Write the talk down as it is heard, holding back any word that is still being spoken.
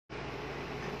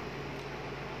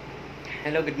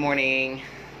Hello, good morning.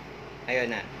 Ayun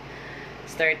na.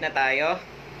 Start na tayo.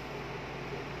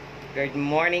 Good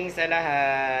morning sa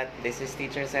lahat. This is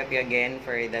Teacher Seppi again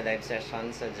for the live session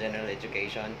sa General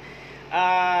Education.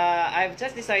 I've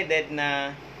just decided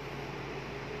na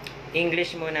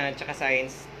English muna at saka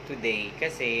Science today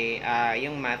kasi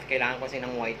yung math kailangan ko kasi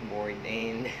ng whiteboard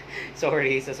and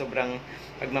sorry sa sobrang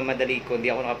pagmamadali ko, hindi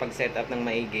ako nakapag-set up ng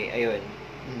maigi. Ayun.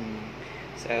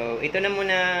 So, ito na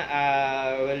muna,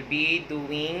 we'll be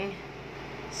doing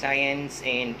Science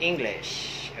and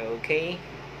English. Okay?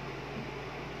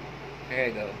 There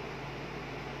you go.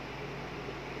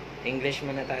 English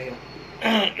muna tayo.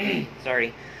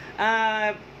 Sorry.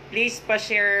 Please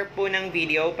pa-share po ng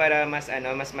video para mas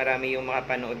marami yung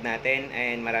makapanood natin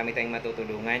and marami tayong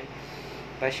matutulungan.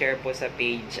 Pa-share po sa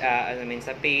page,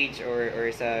 sa page or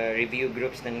sa review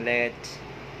groups ng LED.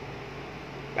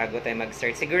 Bago tayo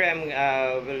mag-start. Siguro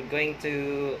we're going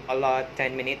to allot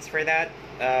 10 minutes for that.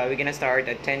 We're gonna start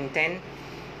at 10:10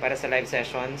 para sa live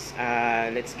sessions.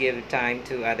 Let's give time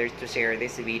to others to share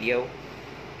this video.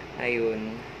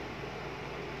 Ayun.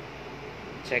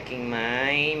 Checking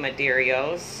my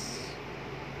materials.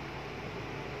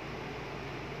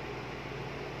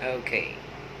 Okay.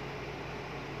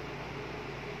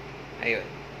 Ayun.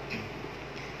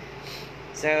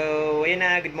 So, ayun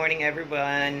na. Good morning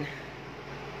everyone.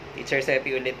 Teacher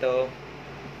Seppi ulit to.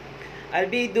 I'll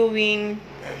be doing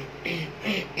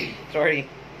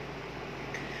sorry.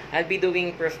 I'll be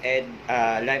doing Prof. Ed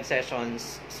live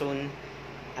sessions soon.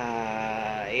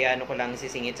 Ano ko lang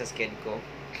sisingit sa sked ko.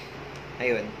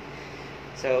 Ayun.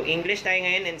 So, English tayo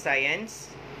ngayon and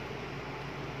Science.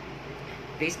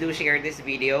 Please do share this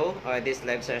video, this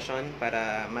live session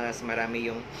para mas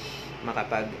marami yung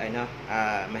makapag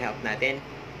ma-help natin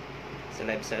sa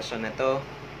live session na to.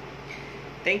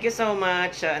 Thank you so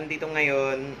much. Andito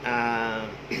ngayon.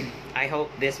 I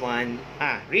hope this one.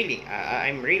 Really.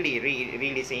 I'm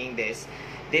really saying this.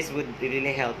 This would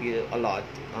really help you a lot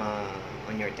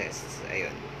on your tests.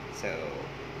 Ayun. So,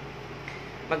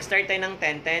 mag-start tayo ng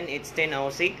 10:10. It's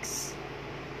 10:06.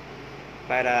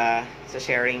 Para sa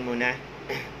sharing muna.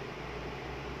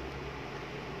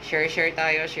 Share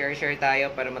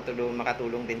tayo para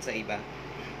makatulong din sa iba.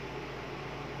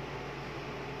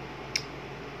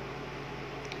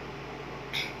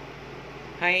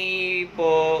 Hi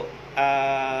po,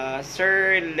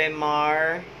 Sir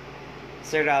Lemar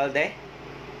Seralde.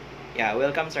 Yeah,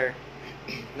 welcome sir.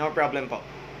 No problem po.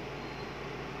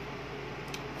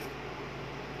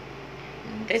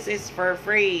 This is for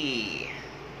free.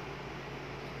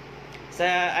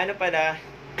 Sa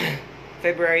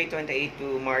February 28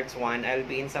 to March 1, I'll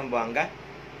be in Zamboanga.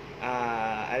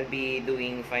 I'll be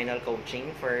doing final coaching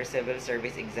for civil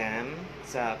service exam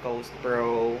sa Coast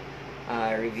Pro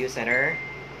Review Center.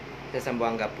 Sa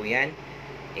Zamboanga po yan.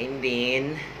 And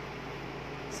then,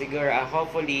 siguro,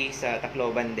 hopefully, sa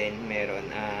Tacloban din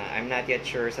meron. I'm not yet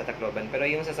sure sa Tacloban. Pero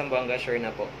yung sa Zamboanga, sure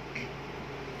na po.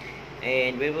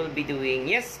 And we will be doing,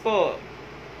 yes po,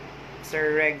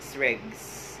 Sir Regs.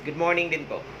 Good morning din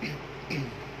po.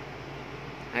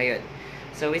 Ayun.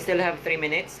 So, we still have 3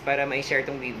 minutes para ma-share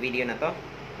tong video na to.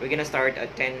 We're gonna start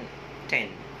at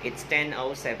 10:10. It's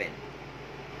 10:07.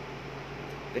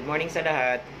 Good morning sa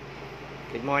lahat.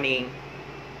 Good morning.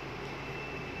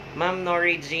 Ma'am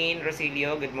Nori Jean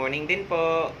Rosilio, good morning din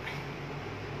po.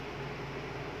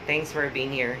 Thanks for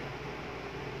being here.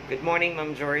 Good morning,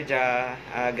 Ma'am Georgia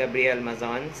Gabriel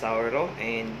Mazon Sauro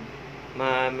and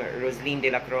Ma'am Roslyn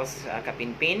De La Cruz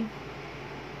Kapinpin.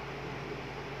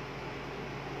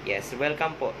 Yes,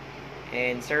 welcome po.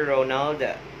 And Sir Ronald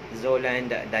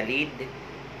Zoland Dalid,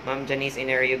 Ma'am Janice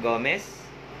Inerio Gomez,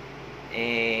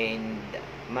 and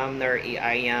Ma'am Nur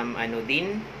Iayam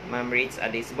Anudin, Ma'am Ritz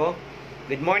Alisbo.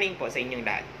 Good morning po sa inyong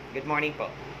lahat. Good morning po.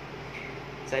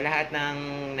 Sa lahat ng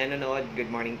nanonood,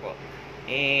 good morning po.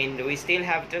 And we still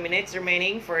have 2 minutes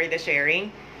remaining for the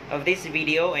sharing of this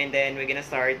video and then we're gonna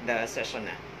start the session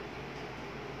na.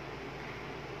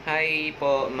 Hi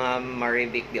po, Ma'am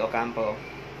Marivic De Ocampo.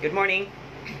 Good morning.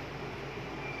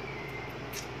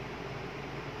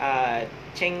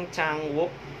 Cheng Chang Wook,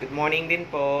 good morning din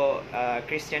po.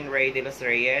 Christian Ray de los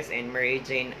Reyes and Mary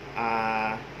Jane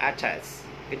Achas.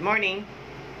 Good morning.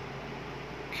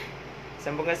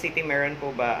 Zamboanga City, meron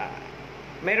po ba?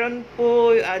 Meron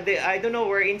po, I don't know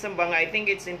where in Zamboanga. I think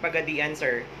it's in Pagadian,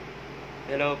 sir.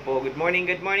 Hello po. Good morning.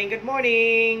 Good morning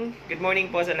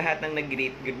po sa lahat ng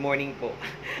nag-greet. Good morning po.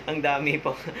 Ang dami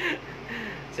po.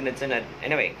 Sunod-sunod.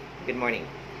 Anyway, good morning.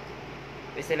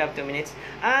 We still have 2 minutes.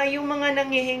 Yung mga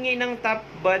nanghihingi ng top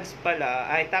buds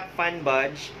pala, top fan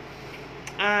badge,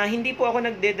 Hindi po ako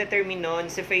nagde-determine nun.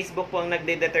 Si Facebook po ang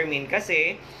nagde-determine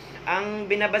kasi ang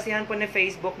binabasihan po ni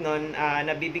Facebook nun,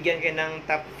 nabibigyan kayo ng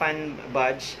top fan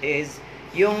badge is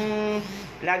yung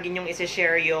lagi nyong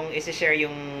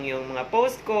yung mga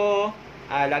post ko,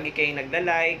 lagi kayong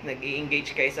nagla-like,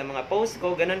 nag-i-engage kayo sa mga post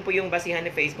ko. Ganun po yung basihan ni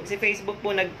Facebook. Si Facebook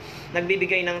po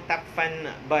nagbibigay ng top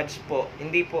fan badge po.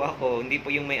 Hindi po ako, hindi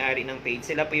po yung may-ari ng page.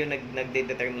 Sila po yung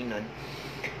nagde-determine nun.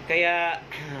 Kaya,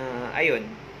 ayun.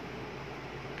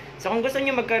 So, kung gusto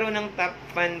niyo magkaroon ng top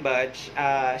fan badge,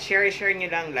 share nyo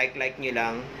lang, like nyo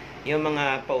lang yung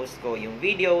mga post ko, yung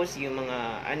videos, yung mga,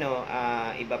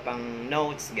 iba pang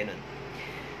notes, ganun.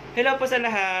 Hello po sa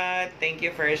lahat. Thank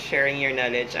you for sharing your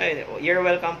knowledge. You're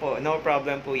welcome po. No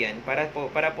problem po yan. Para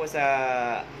po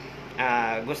sa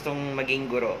gustong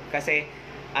maging guro. Kasi,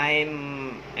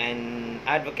 I'm an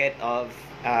advocate of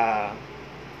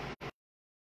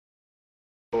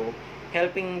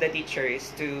helping the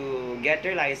teachers to get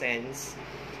their license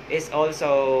is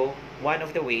also one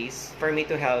of the ways for me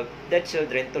to help the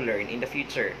children to learn in the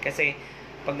future. Kasi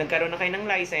pag nagkaroon na kayo ng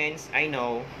license, I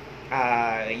know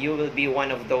you will be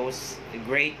one of those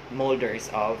great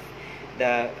molders of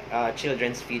the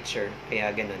children's future.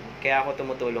 Kaya ganun. Kaya ako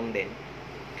tumutulong din.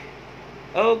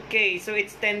 Okay, so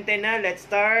it's 10:10 na. Let's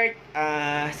start.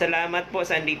 Salamat po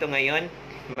sa andito ngayon.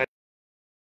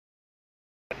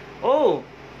 Oh!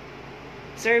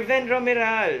 Sir Ven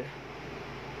Romeral,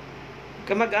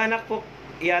 kamag-anak po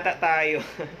yata tayo.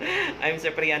 I'm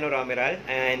Sir Priano Romeral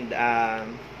and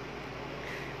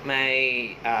my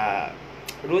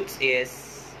roots is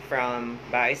from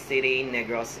Baay City,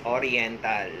 Negros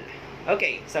Oriental.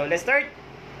 Okay, so let's start.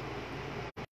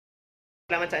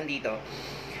 Salamat sa andito.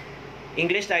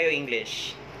 English tayo,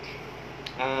 English.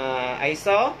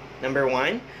 Number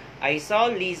 1, I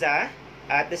saw Liza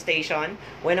at the station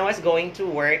when I was going to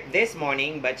work this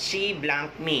morning, but she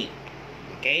blanked me.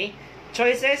 Okay?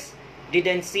 Choices: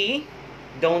 didn't see,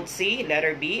 don't see,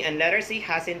 letter B, and letter C,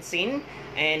 hasn't seen,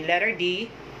 and letter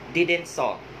D, didn't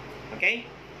saw. Okay?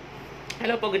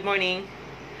 Hello po, good morning.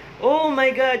 Oh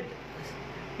my God!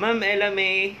 Ma'am Ella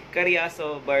May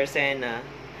Cariaso Barcena.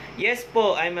 Yes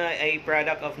po, I'm a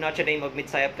product of Notre Dame of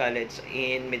Midsayap College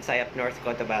in Midsayap, North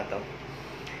Cotabato.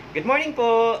 Good morning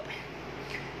po!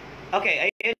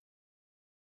 Okay,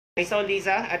 I saw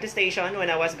Lisa at the station when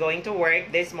I was going to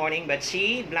work this morning, but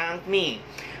she blanked me.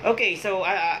 Okay, so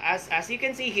as you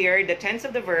can see here, the tense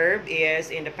of the verb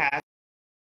is in the past.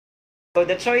 So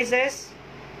the choices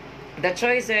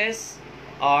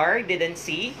are didn't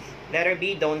see, letter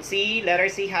B, don't see,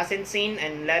 letter C, hasn't seen,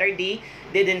 and letter D,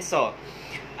 didn't saw.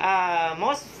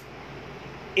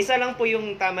 Isa lang po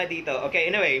yung tama dito. Okay,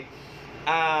 anyway.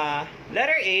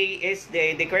 Letter A is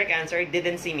the correct answer,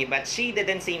 didn't see me, but she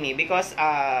didn't see me because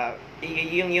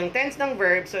yung tense ng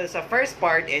verb, so sa first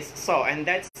part is saw, and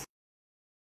that's,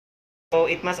 so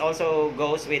it must also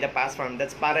goes with the past form.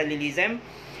 That's parallelism.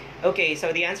 Okay,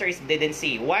 so the answer is didn't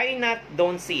see. Why not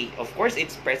don't see? Of course,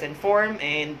 it's present form,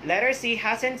 and letter C,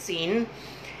 hasn't seen.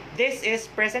 This is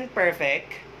present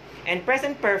perfect. And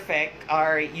present perfect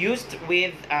are used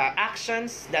with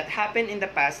actions that happen in the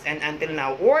past and until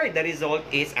now, or the result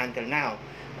is until now.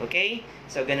 Okay?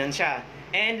 So, ganun siya.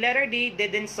 And letter D,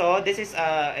 didn't saw. This is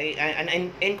an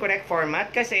incorrect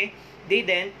format kasi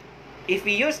didn't. If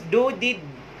we use do, did,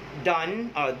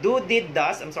 done, do, did,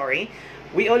 does, I'm sorry,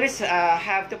 we always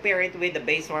have to pair it with the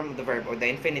base form of the verb or the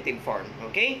infinitive form.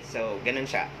 Okay? So, ganun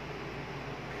siya.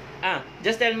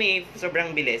 Just tell me if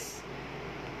sobrang bilis.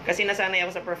 Kasi nasanay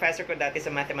ako sa professor ko dati sa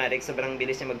mathematics, sobrang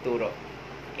bilis niya magturo.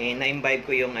 And na-imbibe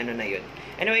ko yung ano na yun.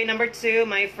 Anyway, number 2,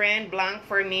 my friend blanked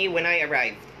for me when I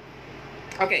arrived.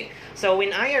 Okay, so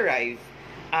when I arrived,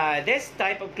 this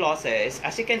type of clauses,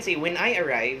 as you can see, when I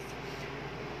arrived,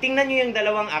 tingnan nyo yung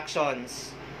dalawang actions.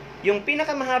 Yung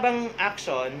pinakamahabang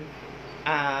action,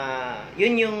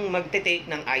 yun yung magte-take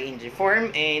ng ing form,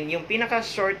 and yung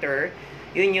pinaka-shorter,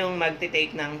 yun yung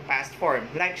magte-take ng past form.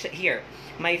 Like here,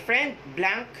 my friend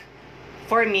blank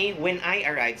for me when I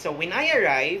arrived. So when I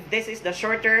arrived, this is the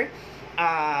shorter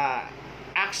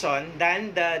action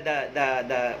than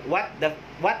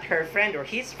what her friend or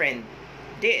his friend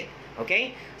did.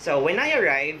 Okay? So when I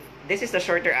arrived, this is the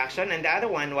shorter action, and the other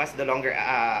one was the longer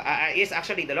is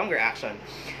actually the longer action.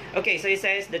 Okay, so it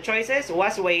says the choices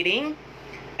was waiting,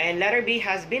 and letter B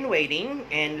has been waiting,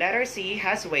 and letter C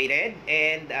has waited,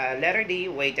 and letter D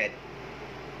waited.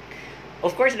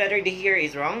 Of course, letter D here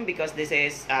is wrong because this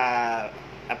is a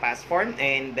past form,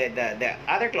 and the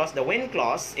other clause, the when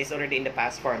clause, is already in the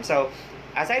past form. So,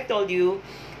 as I told you,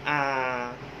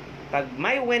 pag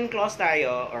may when clause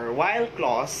tayo or while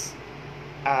clause,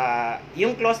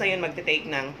 yung clause na yun magte-take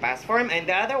ng past form, and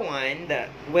the other one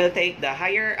will take the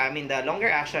longer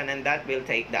action, and that will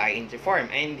take the ing form.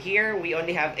 And here we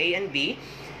only have A and B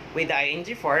with the ing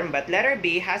form, but letter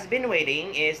B, has been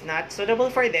waiting, is not suitable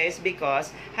for this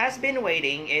because has been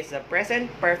waiting is a present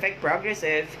perfect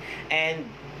progressive, and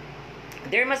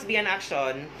there must be an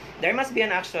action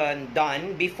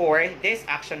done before this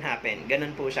action happened.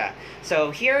 Ganun po siya.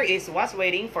 So here is was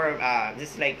waiting for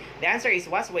this, like the answer is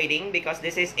was waiting because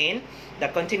this is in the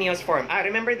continuous form.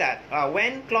 Remember that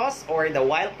when clause or the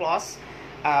while clause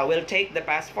will take the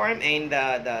past form, and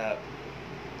the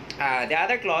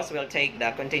other clause will take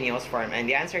the continuous form, and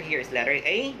the answer here is letter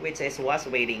A, which is was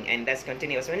waiting, and that's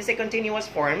continuous. When you say continuous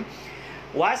form,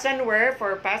 was and were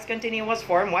for past continuous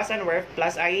form, was and were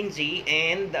plus ing,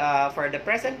 and for the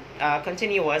present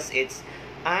continuous, it's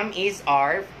is,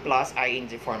 are plus ing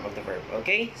form of the verb.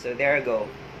 Okay, so there you go.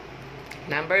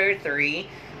 Number 3,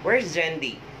 where's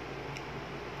Jendi?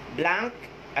 Blank,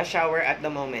 a shower at the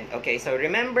moment. Okay, so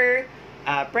remember,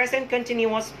 present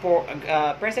continuous form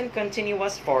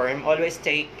always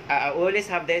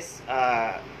have this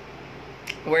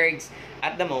words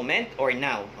at the moment or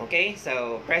now. Okay,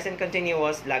 so present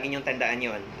continuous, lagi niyong tandaan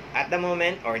yon. At the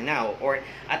moment or now, or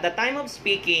at the time of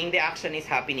speaking, the action is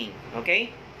happening.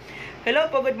 Okay, hello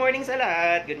po, good morning sa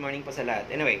lahat. Good morning po sa lahat.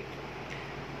 Anyway,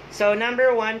 so number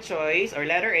 1 choice, or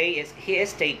letter A, is he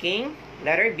is taking.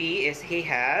 Letter B is he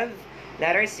have.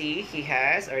 Letter C, he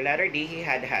has. Or letter D, he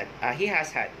has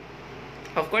had.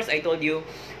 Of course, I told you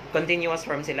continuous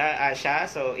form siya,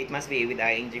 so it must be with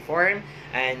ing form,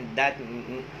 and that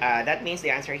means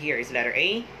the answer here is letter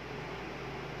A.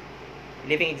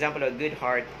 Living example of good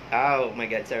heart. Oh my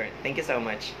god, sir, thank you so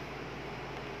much.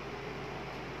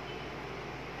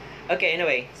 Okay,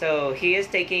 anyway, so he is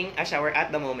taking a shower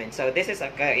at the moment, so this is a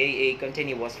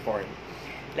continuous form.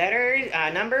 Letter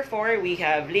number 4, we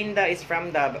have Linda is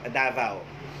from Davao.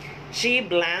 She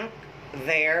blank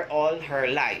there all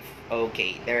her life.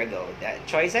 Okay, there you go. The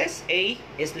choices: A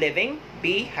is living,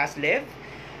 B has lived,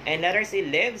 and letter C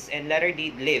lives, and letter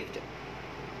D lived.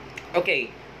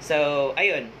 Okay, so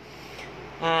ayun.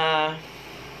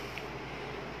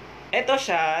 Ito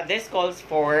siya, this calls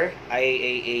for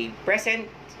a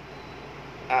present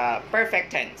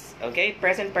perfect tense. Okay,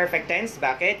 present perfect tense.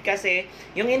 Bakit? Kasi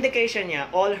yung indication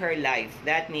niya all her life.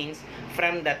 That means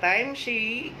from the time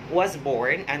she was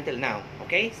born until now.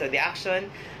 Okay, so the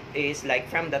action is like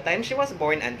from the time she was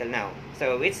born until now.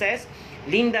 So it says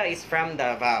Linda is from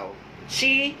Davao.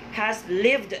 She has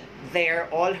lived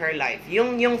there all her life.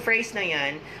 Yung phrase na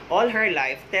yan, all her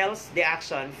life, tells the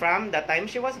action from the time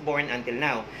she was born until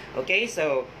now. Okay,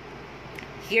 so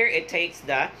here it takes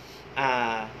the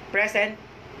present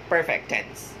perfect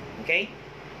tense. Okay?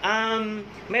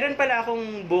 Meron pala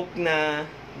akong book na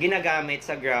ginagamit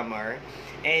sa grammar,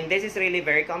 and this is really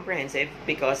very comprehensive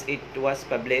because it was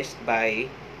published by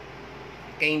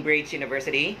Cambridge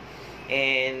University,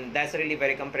 and that's really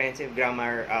very comprehensive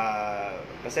grammar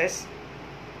process.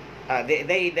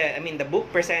 The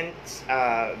book presents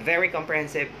very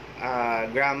comprehensive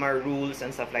grammar rules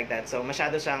and stuff like that. So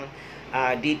masyado siyang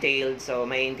detailed, so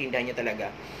maiintindihan niyo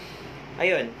talaga.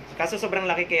 Ayun, kaso sobrang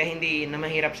laki kaya hindi na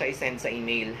mahirap siya i-send sa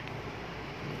email.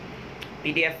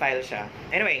 PDF file siya.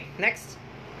 Anyway, next.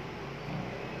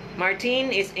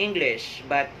 Martin is English,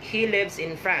 but he lives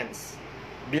in France.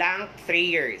 Blank 3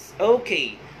 years.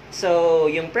 Okay. So,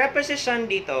 yung preposition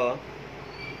dito,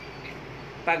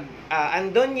 pag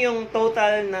andun yung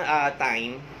total na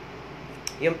time,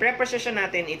 yung preposition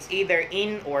natin, it's either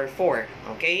in or for.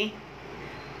 Okay?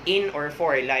 In or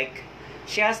for. Like,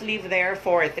 she has lived there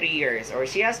for 3 years, or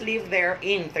she has lived there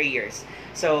in 3 years.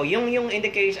 So, yung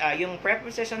indication, yung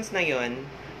prepositions na yun,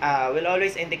 will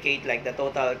always indicate like the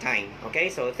total time. Okay?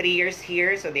 So, 3 years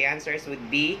here, so the answers would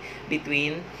be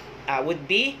would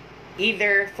be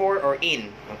either for or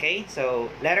in. Okay, so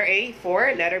letter A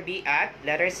for, letter B at,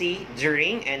 letter C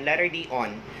during, and letter D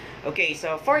on. Okay,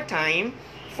 so for time,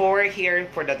 for here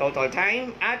for the total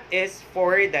time, at is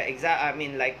for the exact,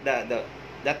 like the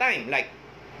time, like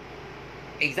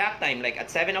exact time, like at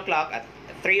 7 o'clock, at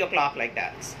 3 o'clock, like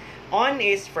that. On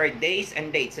is for days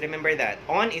and dates. Remember that.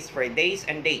 On is for days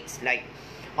and dates, like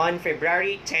on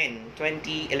February 10,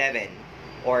 2011.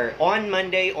 Or on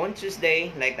Monday, on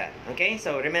Tuesday, like that. Okay,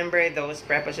 so remember those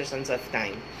prepositions of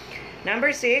time.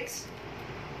 Number 6.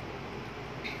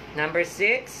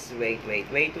 Wait.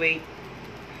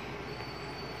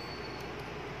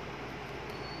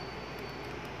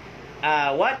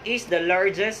 What is the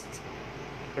largest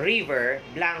river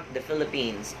blank the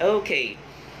Philippines? Okay.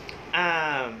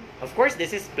 Of course, this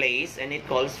is place, and it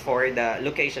calls for the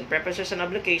location. Preposition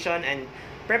of location and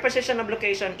preposition of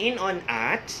location in, on,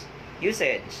 at.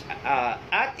 Usage.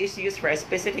 At is used for a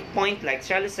specific point, like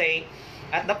shall we say,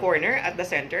 at the corner, at the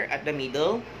center, at the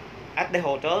middle, at the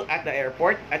hotel, at the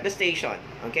airport, at the station.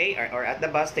 Okay? Or at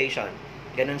the bus station.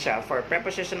 Ganun siya. For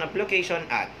preposition of location,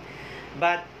 at.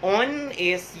 But on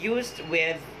is used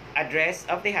with address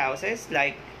of the houses,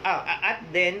 like, at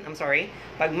then, I'm sorry,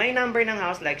 pag may number ng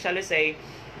house, like, shall we say,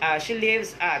 she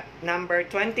lives at number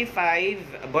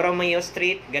 25 Borromeo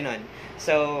Street, ganun.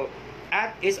 So,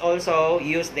 at is also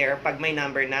used there pag may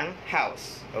number ng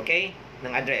house, okay?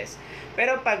 Ng address.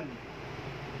 Pero pag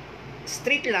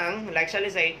street lang, like, shall we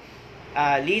say,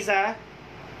 Liza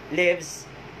lives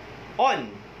on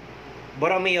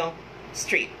Borromeo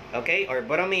Street, okay? Or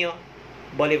Borromeo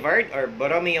Boulevard or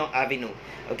Borromeo Avenue,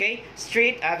 okay?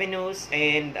 Street, avenues,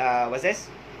 and what's this?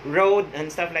 Road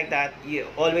and stuff like that, you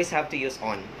always have to use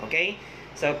on, okay?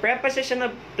 So preposition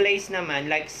of place naman,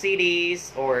 like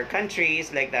cities or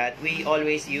countries like that, we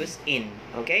always use in,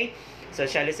 okay? So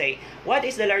shall we say, what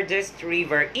is the largest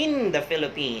river in the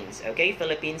Philippines? Okay,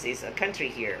 Philippines is a country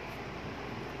here.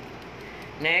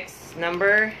 Next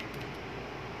number.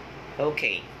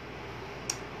 Okay.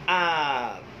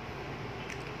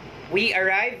 We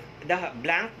arrived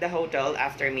the hotel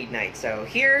after midnight. So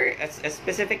here, a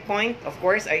specific point, of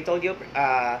course, I told you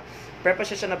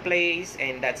preposition of place,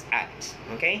 and that's at.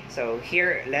 Okay, so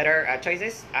here letter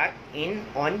choices: at, in,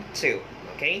 on, to.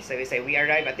 Okay, so we say we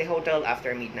arrive at the hotel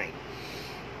after midnight.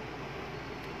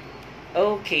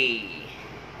 Okay.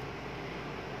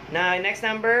 Now next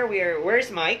number, where's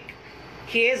Mike?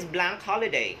 He is blank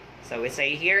holiday. So we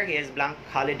say here he is blank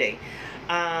holiday.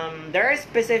 There are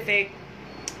specific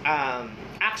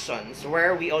actions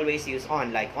where we always use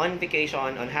on, like on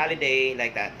vacation, on holiday,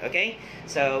 like that. Okay,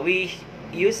 so we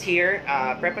use here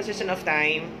preposition of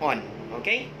time, on.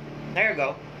 Okay, there you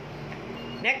go.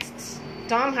 Next,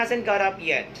 Tom hasn't got up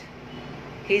yet.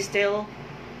 He's still.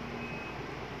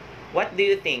 What do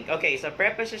you think? Okay, so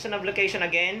preposition of location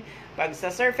again. Pag sa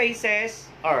surfaces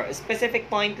or a specific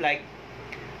point, like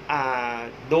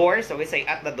door, so we say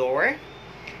at the door.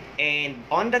 And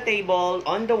on the table,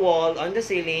 on the wall, on the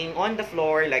ceiling, on the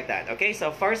floor, like that. Okay,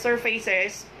 so for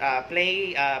surfaces,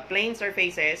 plain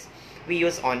surfaces, we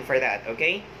use on for that.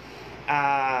 Okay.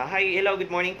 Hi, hello,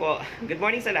 good morning po. Good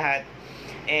morning sa lahat.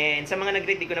 And sa mga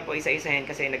nag-greet, di ko na po isa-isahin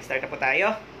kasi nag-start na po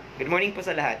tayo. Good morning po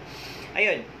sa lahat.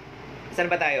 Ayun,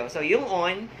 saan ba tayo? So yung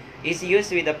on is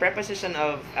used with the preposition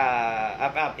of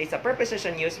it's a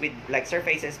preposition used with like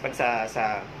surfaces pag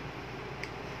sa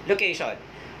location.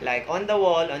 Like on the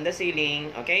wall, on the ceiling,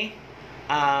 okay?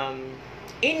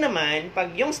 In naman,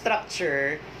 pag yung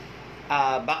structure,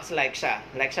 box-like siya.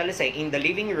 Like, shall I say, in the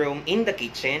living room, in the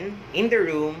kitchen, in the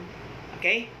room,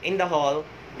 okay? In the hall,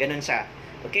 ganun siya.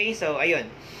 Okay, so, ayun.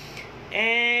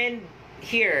 And,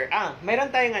 here, mayroon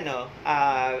tayong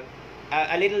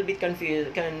a little bit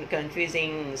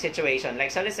confusing situation.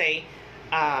 Like, shall I say,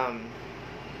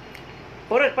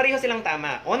 pareho silang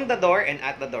tama. On the door and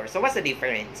at the door. So, what's the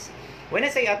difference? When I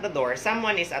say at the door,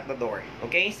 someone is at the door.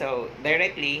 Okay? So,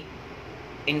 directly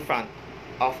in front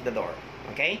of the door.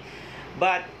 Okay?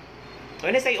 But,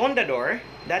 when I say on the door,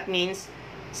 that means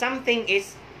something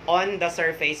is on the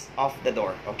surface of the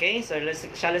door. Okay? So,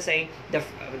 shall I say,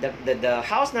 the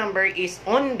house number is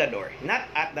on the door, not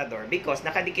at the door, because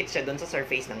nakadikit siya dun sa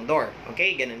surface ng door.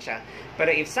 Okay? Ganun siya.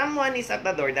 Pero if someone is at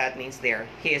the door, that means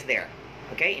he is there.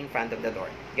 Okay? In front of the door.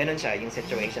 Ganun siya, yung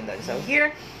situation dun. So,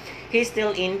 here, he's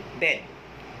still in bed.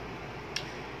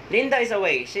 Linda is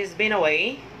away. She's been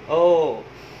away. Oh.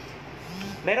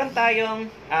 Meron tayong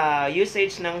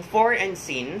usage ng for and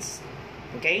since.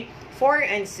 Okay? For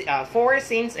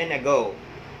since and ago.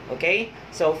 Okay?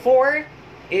 So, for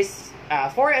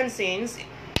and since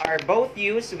are both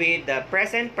used with the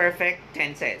present perfect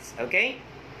tenses. Okay?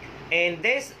 And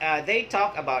this, they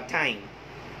talk about time.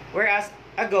 Whereas,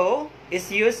 ago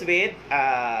is used with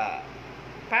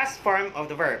past form of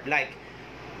the verb, like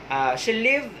she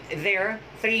lived there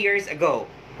 3 years ago.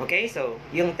 Okay, so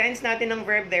yung tense natin ng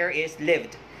verb there is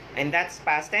lived, and that's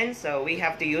past tense, so we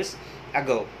have to use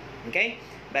ago. Okay,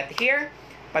 but here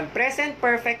pag present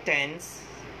perfect tense,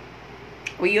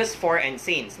 we use for and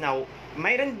since. Now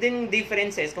mayroon din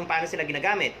differences kung paano sila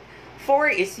ginagamit.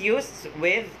 For is used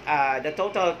with the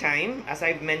total time, as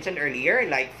I've mentioned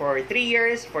earlier, like for 3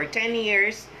 years, for 10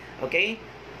 years. Okay,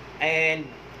 and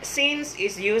since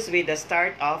is used with the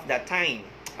start of that time.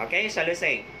 Okay, shall we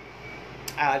say,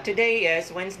 today is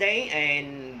Wednesday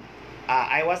and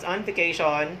I was on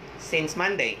vacation since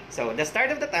Monday. So the start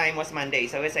of the time was Monday.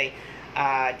 So we say,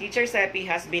 Teacher Seppi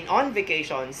has been on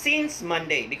vacation since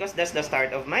Monday because that's the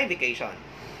start of my vacation.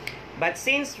 But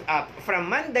since from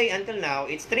Monday until now,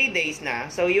 it's 3 days na.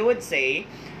 So you would say,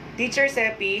 Teacher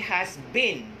Seppi has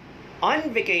been on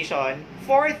vacation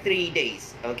for 3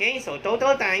 days. Okay? So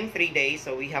total time, 3 days.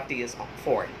 So we have to use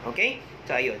 4. Okay?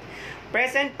 So ayun.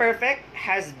 Present perfect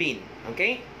has been.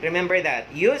 Okay? Remember that.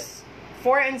 Use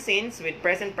for and since with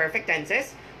present perfect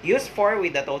tenses. Use for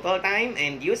with the total time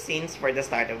and use since for the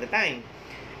start of the time.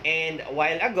 And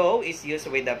while ago is used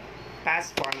with the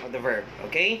past form of the verb.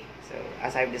 Okay? So,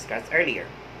 as I've discussed earlier.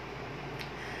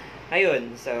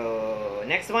 Ayun. So,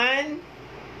 next one.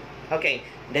 Okay.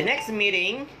 The next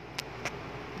meeting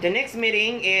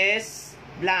is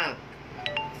blank.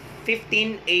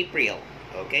 15 April.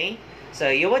 Okay?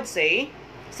 So, you would say,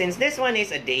 since this one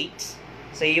is a date,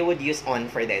 so you would use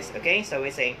on for this. Okay? So, we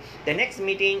say, the next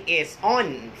meeting is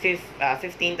on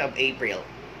 15th of April.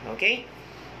 Okay?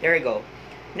 There we go.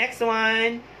 Next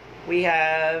one, we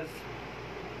have...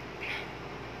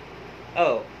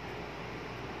 Oh,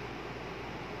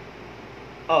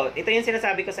 ito yung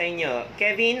sinasabi ko sa inyo.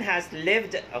 Kevin has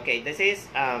lived... Okay, this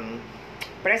is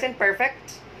present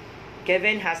perfect.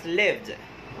 Kevin has lived.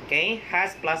 Okay?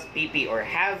 Has plus PP or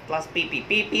have plus PP.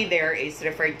 PP there is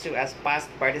referred to as past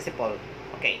participle.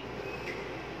 Okay.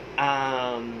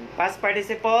 Past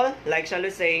participle, like shall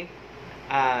we say,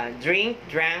 drink,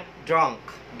 drank, drunk.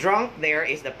 Drunk there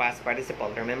is the past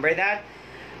participle. Remember that?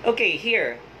 Okay,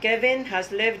 here. Kevin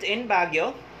has lived in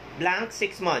Baguio, blank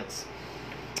 6 months.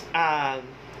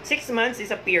 6 months is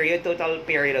a period, total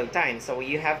period of time. So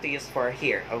you have to use for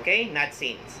here, okay? Not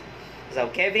since. So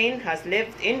Kevin has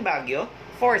lived in Baguio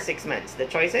for 6 months. The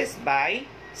choices by,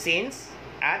 since,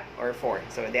 at, or for.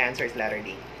 So the answer is letter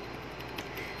D.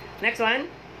 Next one.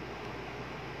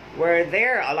 Were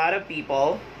there a lot of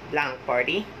people? Blank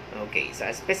party. Okay, so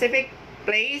a specific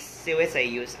place, you would say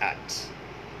use at.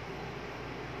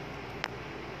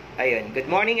 Ayun. Good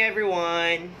morning,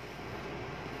 everyone.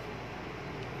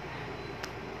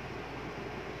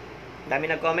 Dami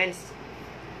na comments.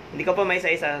 Hindi ko po may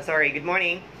isa-isa. Sorry. Good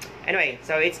morning. Anyway,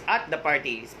 so it's at the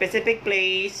party. Specific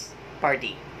place,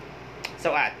 party.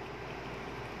 So at.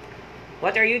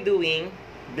 What are you doing?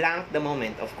 Blank the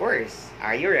moment. Of course.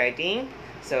 Are you writing?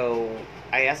 So,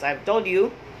 as I've told you,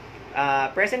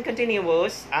 present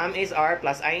continuous, is are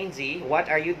plus ing. What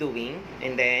are you doing?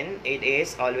 And then it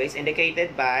is always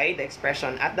indicated by the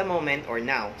expression at the moment or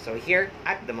now. So here,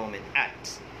 at the moment, at.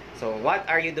 So what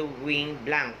are you doing?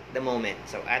 Blank the moment.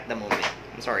 So at the moment.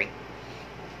 I'm sorry.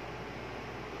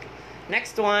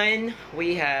 Next one,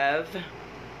 we have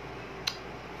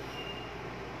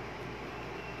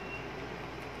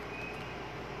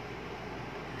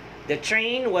the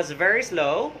train was very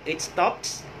slow. It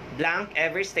stopped blank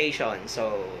every station.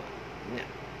 So,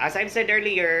 as I've said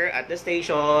earlier, at the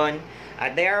station,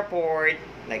 at the airport,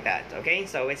 like that. Okay?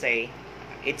 So, we say,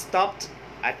 it stopped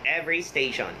at every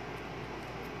station.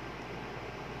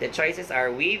 The choices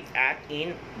are with, at,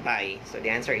 in, by. So, the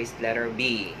answer is letter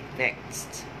B.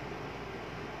 Next.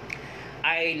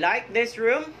 I like this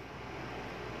room.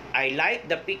 I like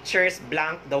the pictures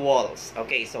blank the walls.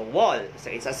 Okay, so wall.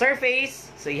 So, it's a surface.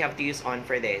 So, you have to use on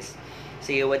for this.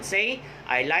 So, you would say,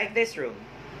 I like this room.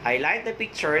 I like the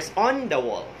pictures on the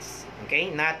walls.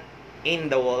 Okay, not in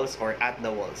the walls or at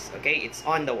the walls. Okay, it's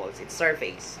on the walls. It's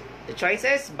surface. The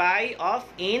choices, by, off,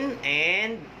 in,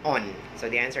 and on. So,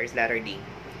 the answer is letter D.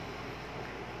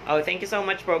 Oh, thank you so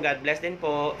much po. God bless din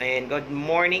po. And good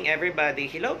morning, everybody.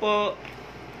 Hello po.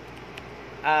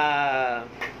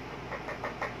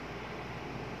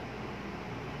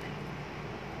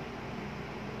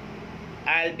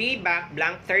 I'll be back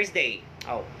blank Thursday.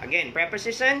 Oh, again,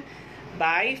 preposition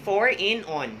by, for, in,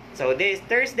 on. So this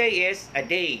Thursday is a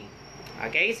day.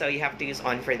 Okay, so you have to use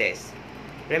on for this.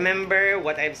 Remember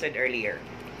what I've said earlier.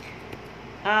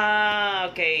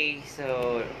 Okay,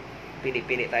 so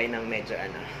pili-pili tayo ng medyo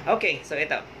ano. Okay, so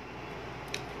ito.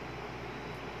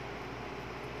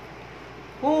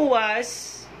 Who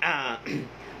was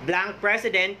blank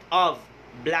president of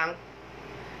blank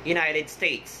United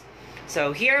States?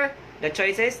 So here, the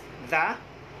choices, the,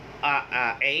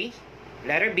 A,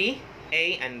 letter B,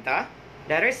 A and the,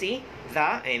 letter C,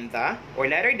 the and the, or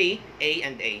letter D, A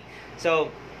and A. So,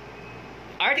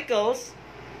 articles,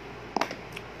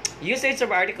 usage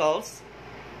of articles,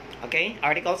 okay,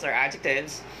 articles are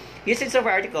adjectives. Usage of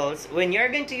articles, when you're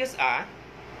going to use a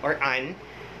or an,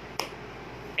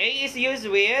 A is used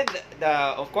with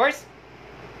the, of course,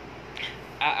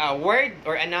 a word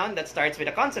or a noun that starts with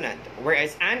a consonant,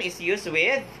 whereas an is used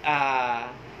with a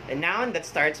noun that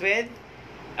starts with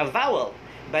a vowel.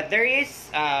 But there is,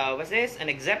 what's this? An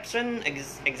exception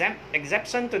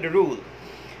to the rule.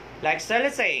 Like, so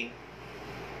let's say,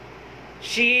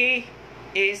 she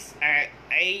is a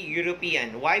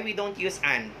European. Why we don't use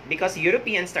an? Because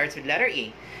European starts with letter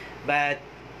E. But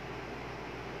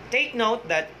take note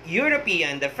that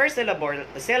European, the first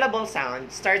syllable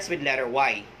sound starts with letter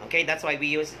Y. Okay, that's why we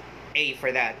use A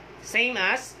for that. Same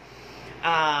as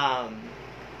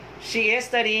she is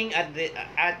studying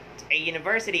at a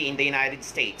university in the United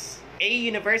States. A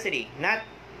university, not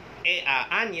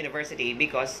an university,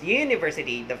 because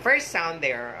university, the first sound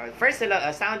there, or first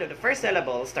sound of the first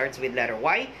syllable starts with letter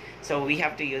Y. So we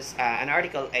have to use an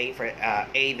article A for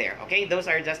A there. Okay, those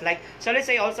are just like, so let's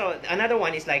say also another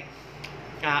one is like,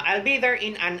 I'll be there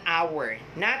in an hour,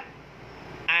 not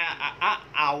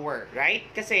hour, right?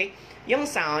 Kasi yung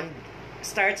sound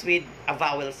starts with a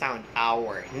vowel sound,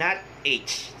 hour, not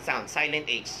H sound, silent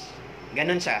H.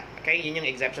 Ganun siya. Okay, yun yung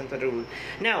exception to the rule.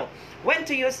 Now, when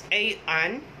to use a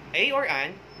or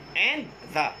an, and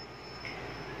the.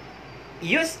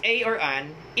 Use a or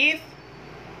an if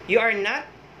you are not,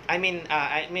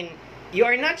 you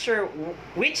are not sure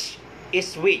which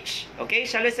is which. Okay,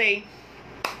 shall we say,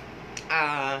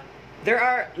 there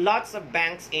are lots of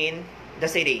banks in the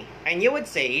city, and you would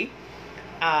say,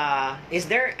 is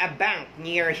there a bank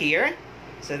near here?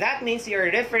 So that means you're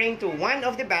referring to one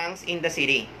of the banks in the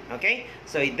city. Okay,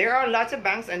 so there are lots of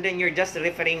banks, and then you're just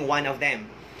referring one of them.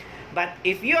 But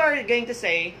if you are going to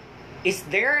say, is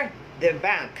there the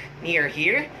bank near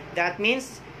here? That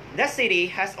means the city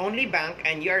has only bank,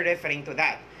 and you are referring to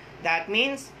that. That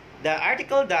means the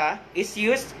article the is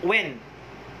used when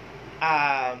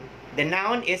the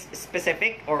noun is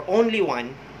specific or only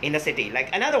one in the city. Like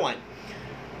another one,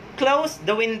 close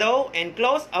the window and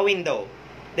close a window.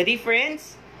 The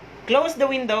difference, close the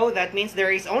window, that means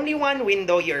there is only one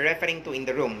window you're referring to in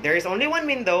the room. There is only one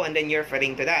window, and then you're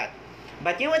referring to that.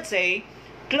 But you would say,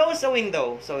 close a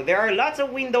window. So there are lots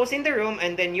of windows in the room,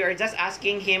 and then you're just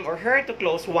asking him or her to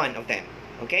close one of them.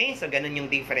 Okay? So ganun yung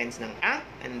difference ng a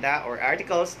and the or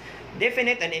articles.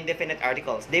 Definite and indefinite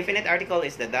articles. Definite article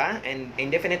is the, and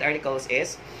indefinite articles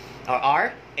is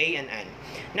are, a and an.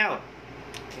 Now,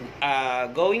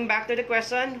 going back to the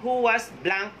question, who was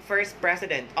blank first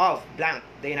president of blank,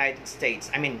 the United States?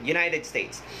 United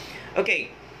States. Okay.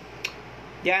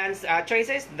 The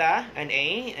choices the and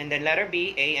a, and then letter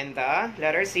B, a and the.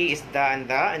 Letter C is the and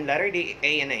the, and letter D,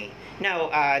 a and a. Now,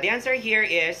 the answer here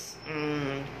is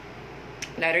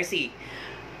letter C.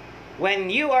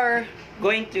 When you are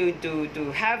going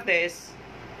to have this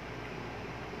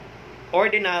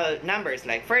ordinal numbers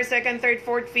like first, second, third,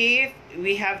 fourth, fifth,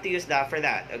 we have to use the for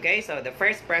that. Okay, so the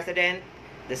first president,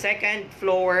 the second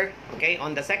floor, okay,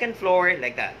 on the second floor,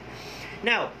 like that.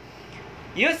 Now,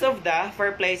 use of the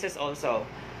for places also.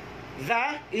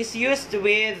 The is used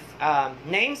with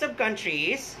names of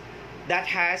countries that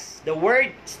has the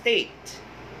word state,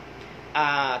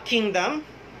 kingdom,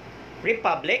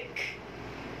 republic,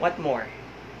 what more?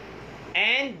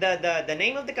 And the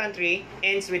name of the country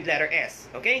ends with letter S.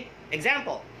 Okay,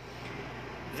 example,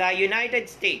 the United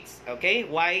States. Okay,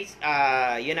 why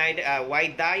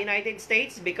why the United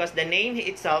States? Because the name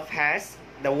itself has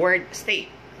the word state.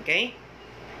 Okay,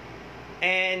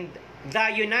 and the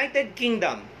United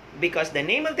Kingdom, because the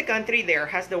name of the country there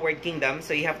has the word kingdom,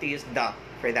 so you have to use the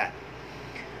for that.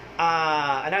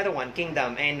 Another one,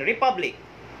 kingdom. And republic,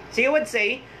 so you would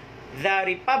say the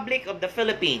Republic of the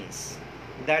Philippines,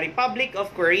 the Republic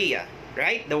of Korea,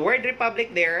 right? The word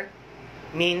republic there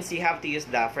means you have to use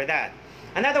the for that.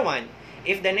 Another one,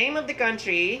 if the name of the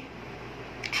country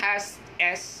has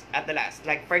S at the last,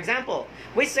 like for example,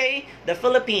 we say the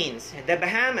Philippines, the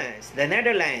Bahamas, the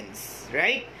Netherlands,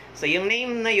 right? So yung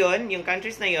name na yun, yung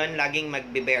countries na yun, laging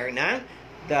magbe-bear ng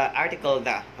the article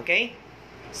the, okay?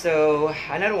 So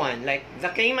another one, like the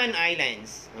Cayman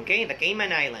Islands, okay? The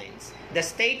Cayman Islands, the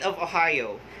state of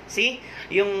Ohio. See,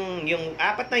 yung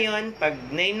apat na yun, pag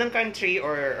name ng country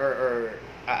or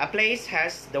a place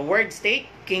has the word state,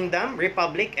 kingdom,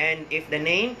 republic, and if the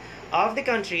name of the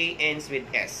country ends with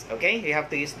S, okay? You have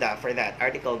to use the for that,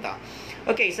 article the.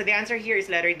 Okay, so the answer here is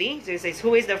letter D. So it says,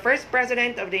 who is the first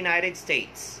president of the United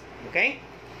States? Okay?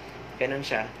 Ganun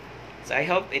siya. So I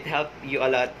hope it helped you a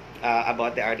lot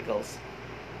about the articles.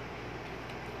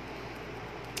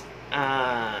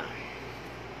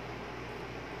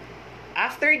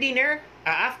 After dinner,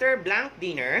 after blank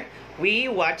dinner, we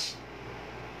watch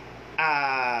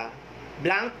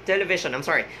blank television. I'm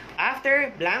sorry.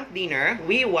 After blank dinner,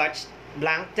 we watched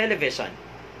blank television.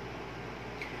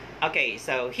 Okay,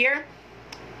 so here,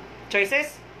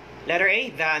 choices. Letter A,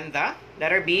 the and the.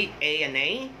 Letter B, A and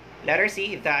A. Letter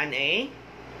C, the and A.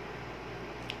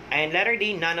 And letter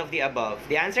D, none of the above.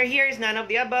 The answer here is none of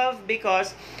the above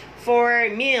because For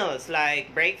meals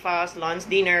like breakfast, lunch,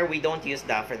 dinner, we don't use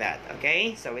the for that.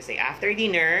 Okay? So we say after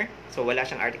dinner, so wala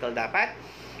siyang article dapat.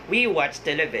 We watch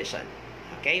television.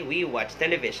 Okay? We watch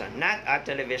television. Not at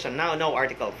television. Now, no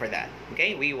article for that.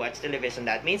 Okay? We watch television.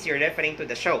 That means you're referring to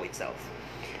the show itself.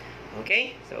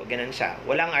 Okay? So, ganun siya.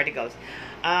 Walang articles.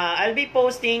 I'll be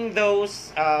posting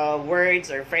those words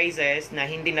or phrases na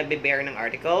hindi nagbe-bear ng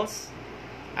articles.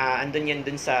 Andun yan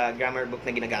dun sa grammar book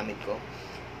na ginagamit ko.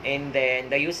 And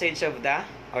then, the usage of the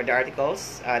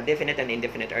articles, definite and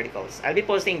indefinite articles. I'll be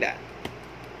posting that.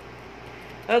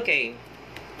 Okay.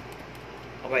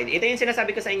 Okay, ito yung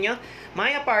sinasabi ko sa inyo.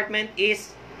 My apartment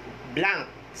is blank,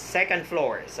 second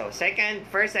floor. So,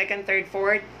 first, second, third,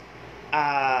 fourth,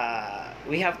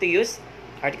 we have to use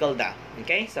article the.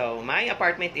 Okay, so my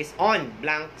apartment is on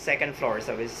blank second floor.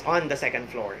 So, it's on the second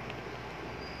floor.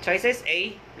 Choices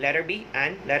A, letter B,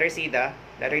 and letter C, the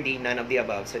letter D, none of the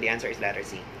above. So, the answer is letter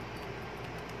C.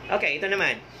 Okay, ito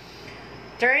naman.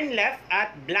 Turn left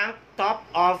at blank top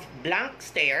of blank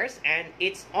stairs and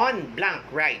it's on blank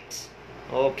right.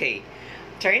 Okay.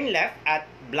 Turn left at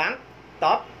blank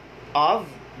top of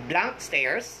blank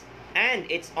stairs and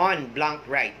it's on blank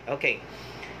right. Okay.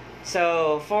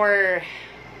 So, for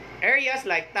areas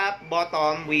like top,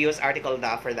 bottom, we use article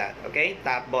the for that. Okay?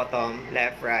 Top, bottom,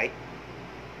 left, right.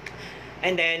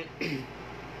 And then,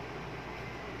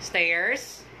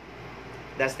 stairs,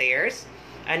 the stairs,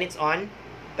 and it's on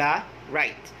the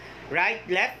right. Right,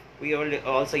 left, we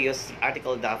also use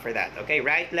article the for that. Okay?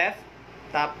 Right, left,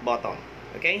 top, bottom.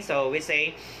 Okay, so we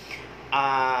say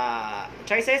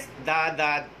choices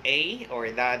the A or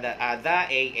the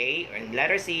A, and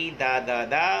letter C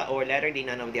the or letter D,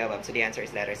 none of the above. So the answer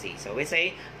is letter C. So we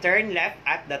say turn left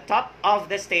at the top of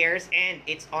the stairs and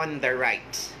it's on the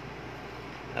right.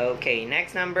 Okay,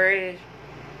 next number,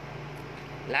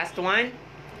 last one.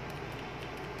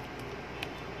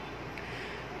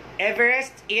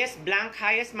 Everest is blank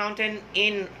highest mountain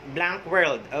in blank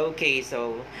world. Okay,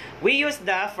 so we use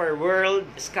the for world,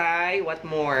 sky, what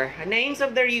more? Names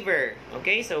of the river.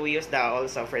 Okay, so we use the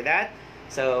also for that.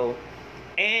 So,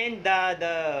 and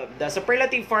the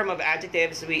superlative form of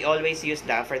adjectives, we always use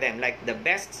the for them. Like the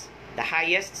best, the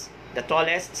highest, the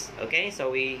tallest. Okay, so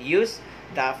we use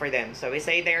the for them. So we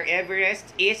say their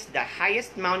Everest is the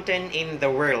highest mountain in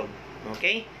the world.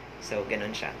 Okay, so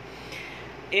ganun siya.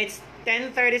 It's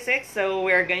 10:36, so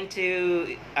we're going to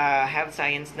have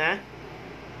science na.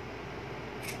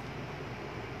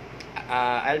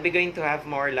 I'll be going to have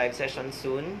more live sessions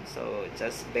soon, so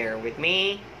just bear with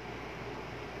me.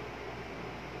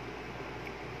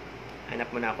 Hanap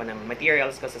muna ako ng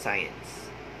materials ko sa science.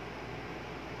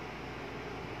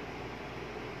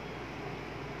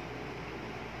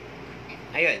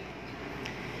 Ayun.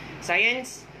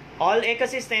 Science, all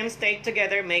ecosystems take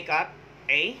together make up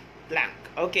a blank.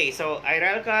 Okay, so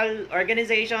hierarchical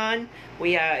organization,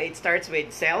 it starts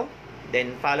with cell,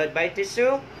 then followed by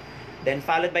tissue, then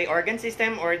followed by organ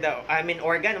system organ,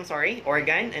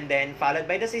 and then followed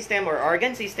by the system or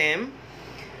organ system,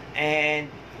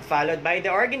 and followed by the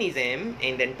organism,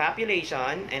 and then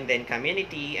population, and then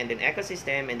community, and then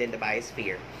ecosystem, and then the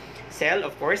biosphere. Cell,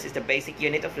 of course, is the basic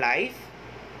unit of life.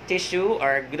 Tissue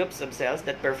are groups of cells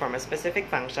that perform a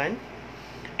specific function.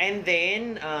 And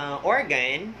then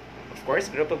organ, of course,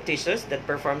 group of tissues that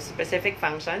performs specific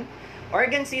function.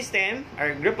 Organ system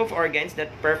are a group of organs that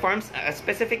performs a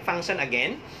specific function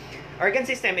again. Organ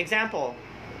system, example,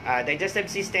 digestive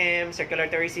system,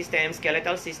 circulatory system,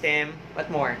 skeletal system, what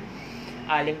more?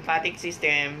 Lymphatic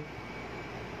system,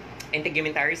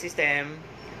 integumentary system,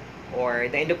 or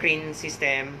the endocrine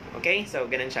system. Okay, so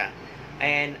ganun siya.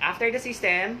 And after the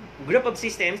system, group of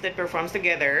systems that performs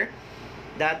together,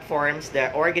 that forms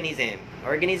the organism.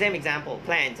 Organism, example,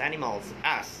 plants, animals,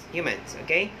 us, humans,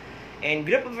 okay? And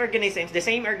group of organisms, the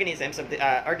same organisms of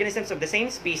the same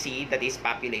species, that is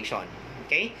population,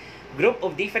 okay? Group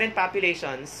of different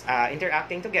populations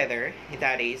interacting together,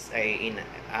 that is in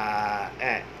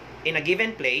a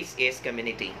given place, is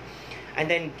community. And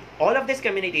then all of these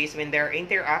communities, when they're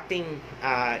interacting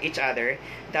each other,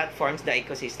 that forms the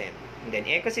ecosystem. And then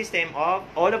ecosystem of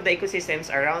all of the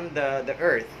ecosystems around the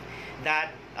earth,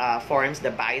 that forms the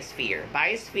biosphere.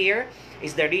 Biosphere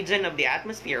is the region of the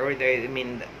atmosphere, or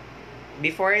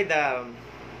before the,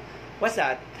 what's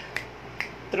that?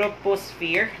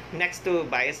 Troposphere, next to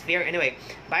biosphere. Anyway,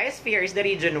 biosphere is the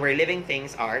region where living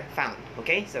things are found.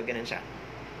 Okay? So, ganun siya.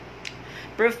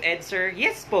 Proof Ed, sir?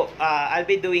 Yes po. I'll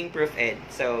be doing Proof Ed.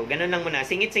 So, ganun lang muna.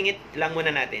 Singit-singit lang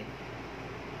muna natin.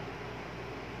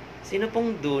 Sino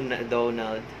pong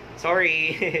Donald?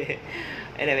 Sorry.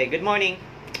 Anyway, good morning.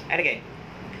 And again.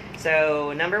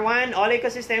 So, number one, all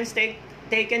ecosystems take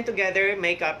taken together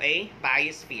make up a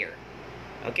biosphere.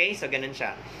 Okay, so ganun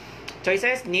siya.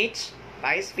 Choices: niche,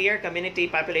 biosphere, community,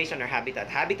 population, or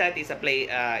habitat. Habitat is a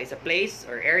place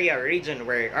or area or region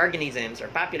where organisms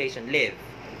or population live.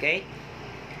 Okay?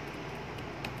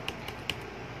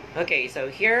 Okay, so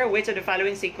here, which of the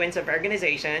following sequence of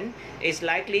organization is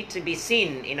likely to be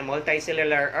seen in a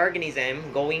multicellular organism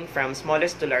going from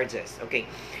smallest to largest? Okay.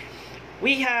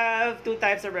 We have two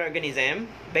types of organism,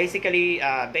 basically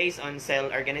based on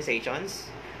cell organizations.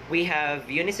 We have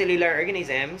unicellular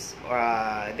organisms.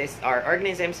 These are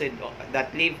organisms that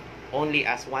live only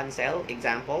as one cell.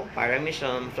 Example,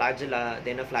 paramecium, flagella,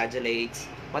 dinoflagellates.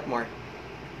 What more?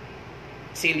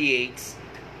 Ciliates.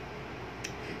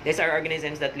 These are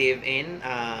organisms that live in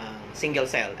single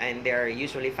cell, and they are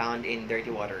usually found in dirty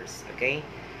waters. Okay.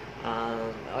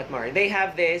 What more? They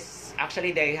have this.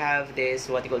 Actually, they have this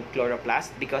what you call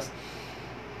chloroplast because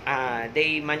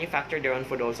they manufacture their own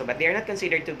food also, but they are not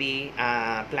considered to be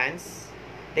plants.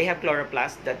 They have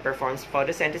chloroplast that performs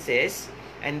photosynthesis,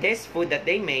 and this food that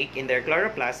they make in their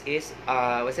chloroplast is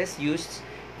used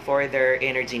for their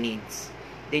energy needs.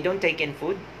 They don't take in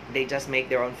food; they just make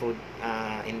their own food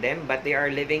in them. But they are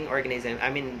living organisms. I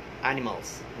mean,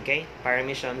 animals. Okay,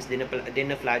 parameciums,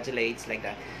 dinoflagellates, like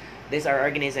that. These are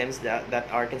organisms that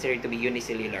are considered to be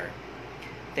unicellular.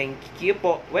 Thank you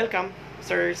po. Welcome,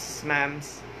 sirs,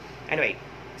 ma'ams. Anyway,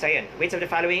 so yun. Which of the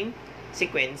following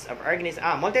sequence of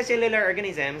multicellular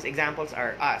organisms, examples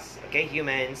are us, okay,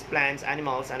 humans, plants,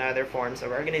 animals, and other forms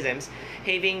of organisms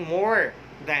having more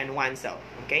than one cell,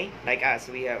 okay? Like us,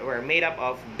 we're made up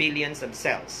of billions of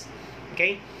cells,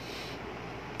 okay?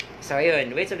 So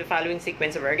yun, which of the following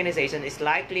sequence of organization is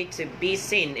likely to be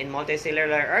seen in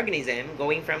multicellular organism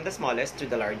going from the smallest to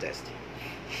the largest?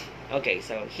 Okay,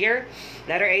 so here,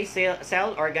 letter A,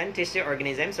 cell, organ, tissue,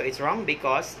 organism. So it's wrong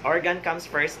because organ comes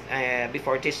first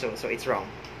before tissue. So it's wrong.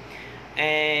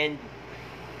 And,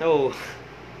 oh,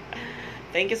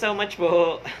 thank you so much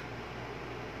po.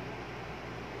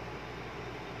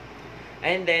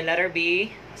 And then letter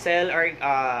B, cell,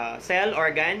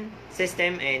 organ,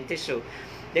 system, and tissue.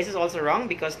 This is also wrong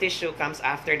because tissue comes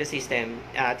after the system.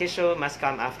 Tissue must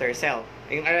come after cell.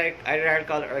 Yung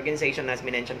hierarchical organization as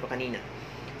minention ko kanina.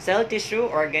 Cell, tissue,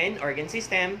 organ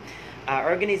system,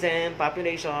 organism,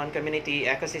 population, community,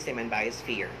 ecosystem, and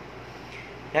biosphere.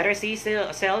 Letter C,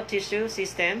 cell, tissue,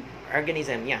 system,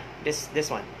 organism. Yeah,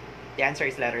 this one. The answer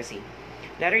is letter C.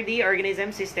 Letter D,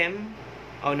 organism, system.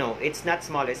 Oh no, it's not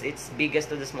smallest. It's biggest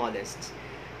to the smallest.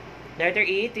 Letter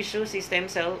E, tissue, system,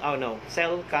 cell. Oh no,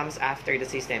 cell comes after the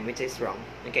system, which is wrong.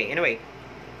 Okay, anyway.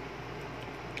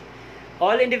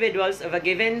 All individuals of a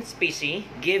given species,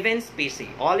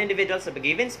 all individuals of a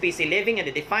given species living in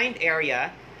a defined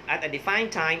area at a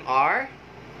defined time are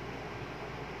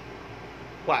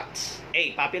what?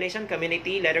 A, population,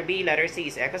 community. Letter B, letter C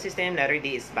is ecosystem. Letter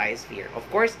D is biosphere. Of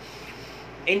course,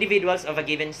 individuals of a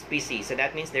given species. So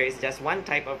that means there is just one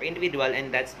type of individual,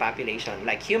 and that's population.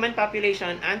 Like human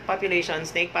population, ant population,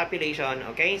 snake population.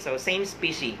 Okay, so same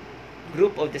species,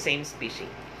 group of the same species.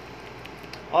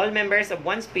 All members of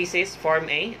one species form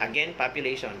a, again,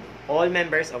 population. All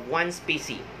members of one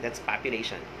species, that's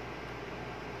population.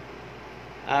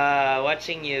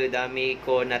 Watching you, dami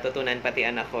ko natutunan, pati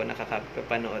anak ko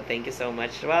nakakapanood. Thank you so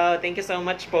much. Wow, thank you so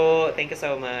much po. Thank you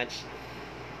so much.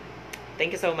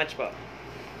 Thank you so much po.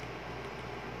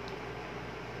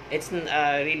 It's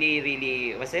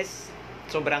really, what's this?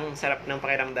 Sobrang sarap ng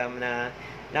pakiramdam na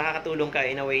nakakatulong ka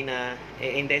in a way na,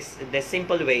 in this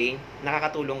simple way,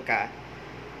 nakakatulong ka.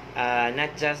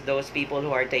 Not just those people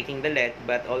who are taking the LET,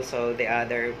 but also the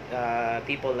other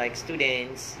people like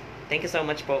students. Thank you so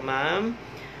much po, ma'am.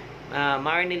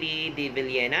 Marnely de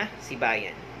Villena,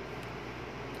 Sibayan.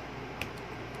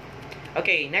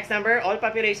 Okay, next number. All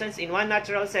populations in one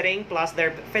natural setting plus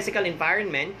their physical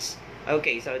environment.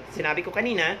 Okay, so sinabi ko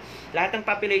kanina, lahat ng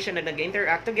population na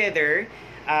nag-interact together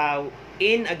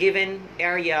in a given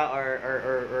area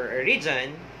or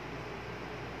region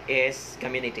is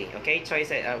community. Okay, choice.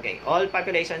 Okay, all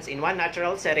populations in one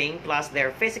natural setting plus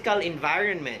their physical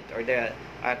environment or the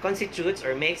constitutes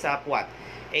or makes up what?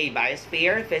 A,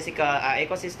 biosphere, physical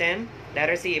ecosystem.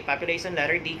 Letter C, population.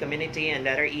 Letter D, community, and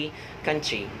letter E,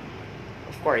 country.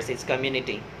 Of course, it's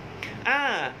community.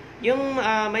 Yung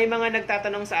may mga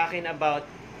nagtatanong sa akin about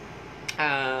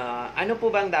ano po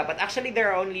bang dapat? Actually,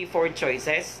 there are only 4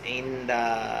 choices in the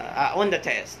on the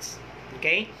tests.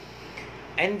 Okay?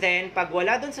 And then, pag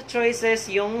wala dun sa choices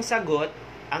yung sagot,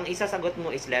 ang isasagot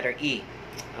mo is letter E.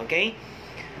 Okay?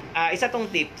 Isa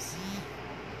tong tips.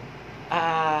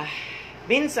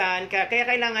 Minsan, kaya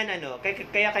kailangan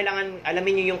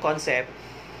alamin niyo yung concept.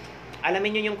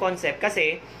 Alamin niyo yung concept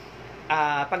kasi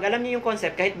pag alam niyo yung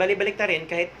concept, kahit bali-balik ta rin,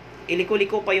 kahit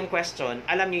iliko-liko pa yung question,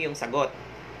 alam niyo yung sagot.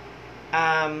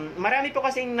 Marami po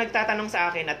kasing nagtatanong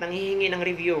sa akin at nanghihingi ng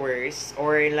reviewers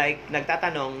or like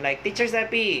nagtatanong like, Teacher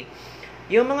Zepi,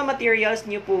 yung mga materials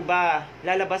niyo po ba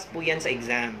lalabas po yan sa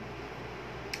exam?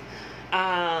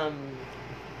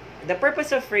 The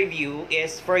purpose of review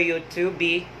is for you to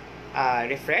be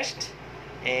refreshed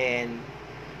and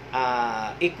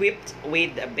equipped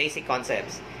with basic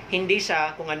concepts. Hindi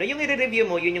siya kung ano yung i-review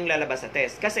mo, yun yung lalabas sa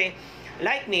test. Kasi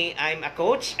like me, I'm a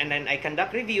coach and then I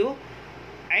conduct review.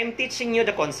 I'm teaching you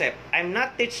the concept. I'm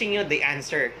not teaching you the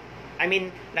answer. I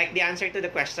mean, like the answer to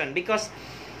the question. Because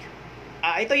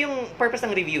ito yung purpose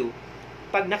ng review.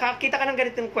 Pag nakakita ka ng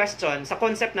ganitong question sa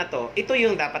concept na to, ito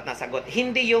yung dapat nasagot.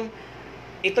 Hindi yung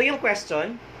ito yung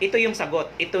question, ito yung sagot,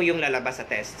 ito yung lalabas sa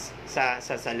tests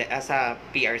sa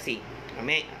PRC.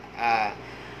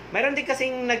 Mayroon din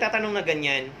kasing nagtatanong na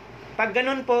ganyan. Pag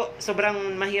ganun po,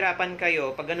 sobrang mahirapan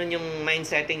kayo pag ganun yung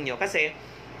mindsetting nyo. Kasi,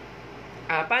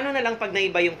 paano na lang pag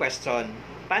naiba yung question?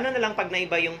 Paano na lang pag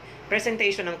naiba yung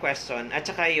presentation ng question at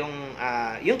saka yung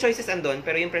choices andun,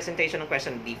 pero yung presentation ng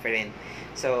question different.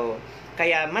 So,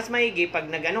 kaya mas maigi pag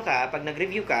pag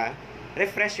nag-review ka,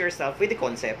 refresh yourself with the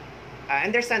concept.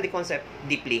 Understand the concept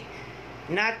deeply.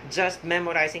 Not just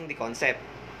memorizing the concept.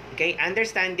 Okay?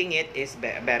 Understanding it is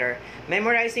better.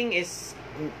 Memorizing is,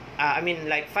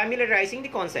 familiarizing the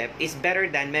concept is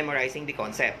better than memorizing the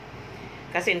concept.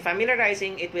 Kasi in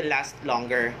familiarizing, it will last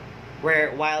longer.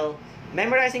 While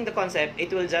memorizing the concept,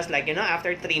 it will just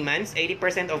after 3 months,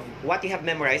 80% of what you have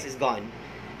memorized is gone.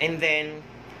 And then,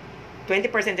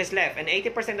 20% is left. And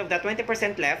 80% of that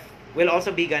 20% left will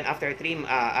also be gone after 3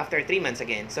 months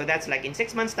again. So that's like in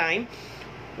 6 months time,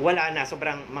 wala na,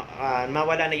 sobrang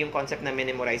mawala na yung concept na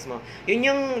memorize mo. Yun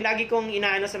yung lagi kong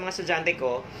inaano sa mga estudyante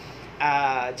ko.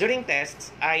 During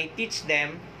tests, I teach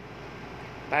them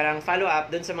parang follow up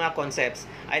dun sa mga concepts.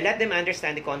 I let them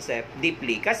understand the concept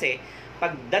deeply. Kasi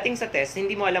pagdating sa test,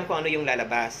 hindi mo alam kung ano yung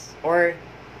lalabas. Or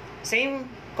same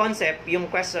concept,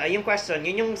 yung question,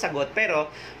 yun yung sagot,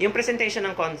 pero yung presentation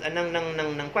ng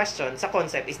question sa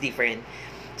concept is different.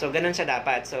 So, ganun siya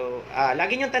dapat. So,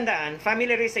 lagi niyong tandaan,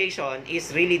 familiarization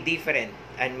is really different.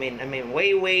 I mean,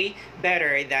 way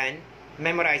better than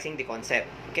memorizing the concept.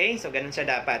 Okay? So, ganun siya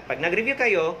dapat. Pag nag-review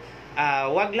kayo,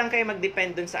 wag lang kayo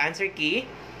mag-depend dun sa answer key.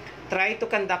 Try to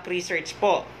conduct research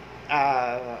po.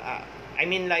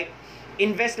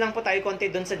 Invest lang po tayo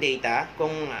konti doon sa data. Kung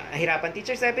hirapan,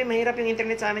 Teacher Zepi, mahirap yung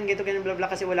internet sa amin, ganito, ganyan, bla bla,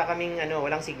 kasi wala kaming,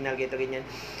 walang signal, ganito, ganyan.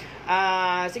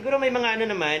 Siguro may mga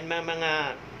mga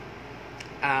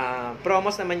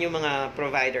promos naman yung mga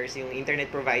providers, yung internet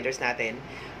providers natin.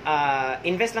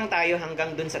 Invest lang tayo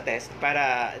hanggang doon sa test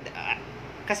para,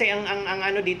 kasi ang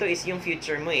dito is yung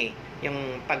future mo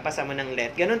yung pagpasa mo ng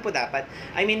LET. Ganun po dapat.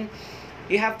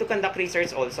 You have to conduct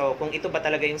research also kung ito ba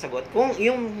talaga yung sagot. Kung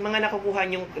yung mga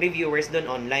nakukuha yung reviewers doon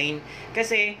online.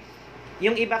 Kasi,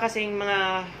 yung iba kasing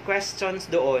mga questions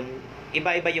doon,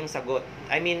 iba-iba yung sagot.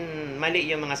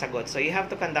 Mali yung mga sagot. So, you have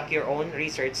to conduct your own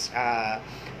research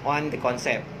on the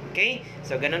concept. Okay?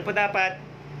 So, ganun po dapat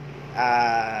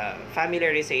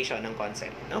familiarization ng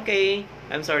concept. Okay?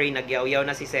 I'm sorry, nagyaw-yaw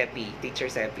na si Sepi,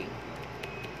 Teacher Sepi.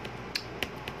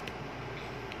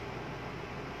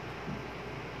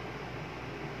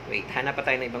 Wait, hanap pa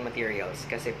tayo ng ibang materials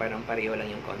kasi parang pareho lang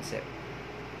yung concept.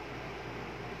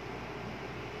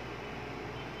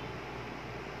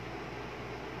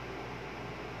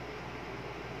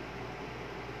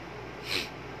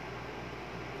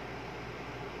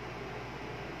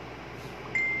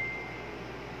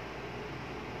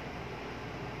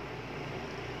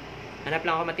 Hanap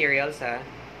lang ako materials, ha?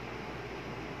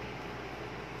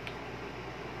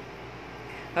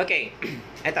 Okay,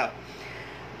 eto.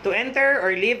 To enter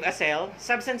or leave a cell,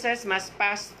 substances must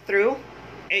pass through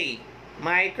A.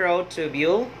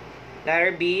 Microtubule,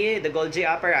 letter B. The Golgi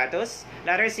apparatus,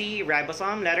 letter C.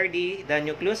 Ribosome, letter D. The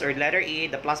nucleus, or letter E.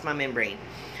 The plasma membrane.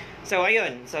 So,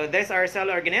 ayun. So, these are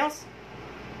cell organelles.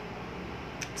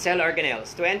 Cell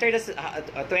organelles. To enter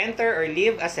or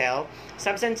leave a cell,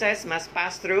 substances must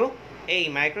pass through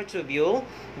A. Microtubule,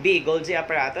 B. Golgi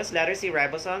apparatus, letter C.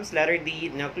 Ribosomes, letter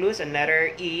D. Nucleus, and letter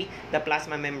E. The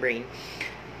plasma membrane.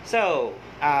 So,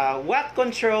 what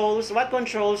controls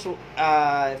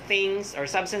things or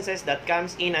substances that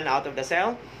comes in and out of the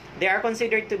cell? They are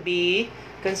considered to be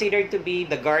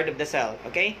the guard of the cell.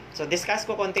 Okay? So, discuss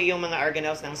ko konti yung mga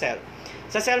organelles ng cell.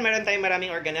 Sa cell, meron tayong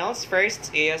maraming organelles. First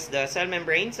is the cell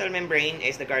membrane. Cell membrane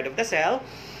is the guard of the cell.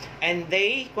 And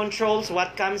they controls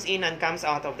what comes in and comes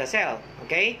out of the cell.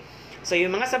 Okay? So,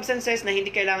 yung mga substances na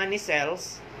hindi kailangan ni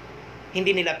cells,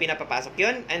 hindi nila pinapapasok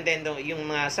yun. And then, yung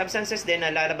mga substances din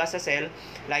na lalabas sa cell,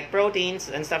 like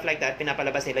proteins and stuff like that,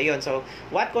 pinapalabas nila yun. So,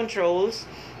 what controls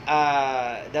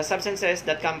the substances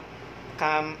that come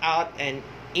out and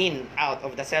out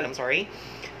of the cell,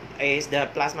 is the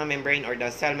plasma membrane or the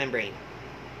cell membrane.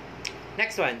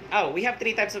 Next one. We have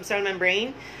 3 types of cell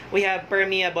membrane. We have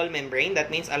permeable membrane. That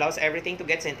means allows everything to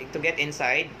get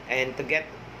inside and to get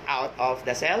out of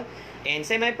the cell. And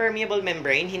semi-permeable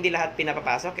membrane, hindi lahat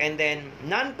pinapapasok. And then,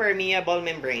 non-permeable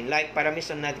membrane, like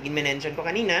paramison na mention ko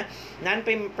kanina,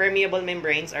 non-permeable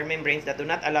membranes are membranes that do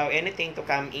not allow anything to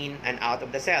come in and out of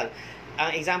the cell.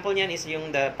 Ang example niyan is yung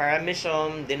the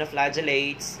paramecium,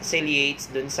 dinoflagellates,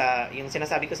 ciliates, dun sa, yung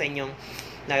sinasabi ko sa inyong,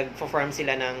 nag-form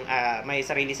sila ng, may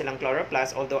sarili silang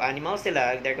chloroplast, although animals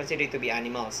sila, they're considered to be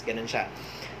animals. Ganun siya.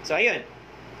 So, ayun.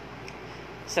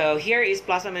 So, here is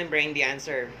plasma membrane, the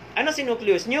answer. Ano si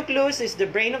nucleus? Nucleus is the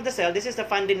brain of the cell. This is the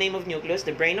funny name of nucleus,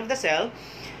 the brain of the cell.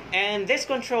 And this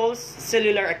controls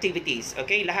cellular activities.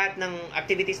 Okay? Lahat ng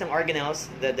activities ng organelles,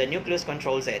 the nucleus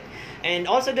controls it. And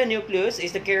also the nucleus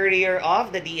is the carrier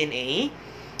of the DNA,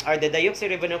 or the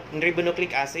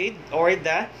deoxyribonucleic acid, or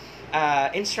the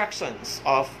instructions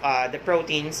of the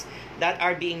proteins that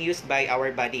are being used by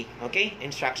our body. Okay?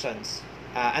 Instructions.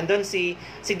 Andun si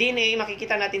DNA,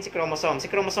 makikita natin si chromosome. Si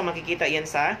chromosome makikita yan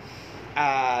sa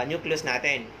nucleus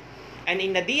natin. And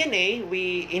in the DNA,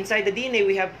 inside the DNA,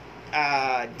 we have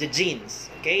the genes.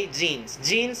 Okay? Genes.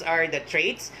 Genes are the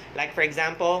traits. Like, for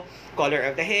example, color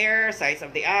of the hair, size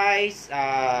of the eyes,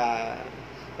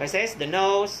 the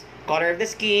nose, color of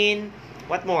the skin,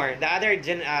 what more? The other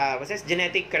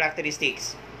genetic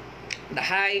characteristics. The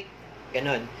height,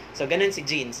 ganun. So, ganun si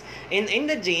genes.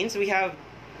 In the genes, we have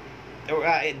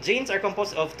genes are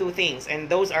composed of 2 things, and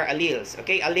those are alleles.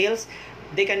 Okay, alleles,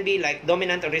 they can be like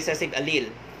dominant or recessive allele.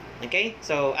 Okay,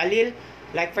 so allele,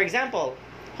 like for example,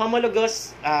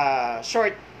 homologous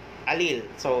short allele.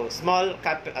 So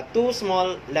 2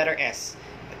 small letter S.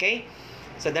 Okay,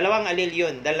 so dalawang allele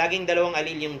yun. Laging dalawang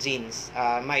allele yung genes.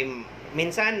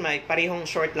 Minsan may parehong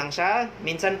short lang siya,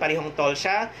 minsan parehong tall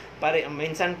siya,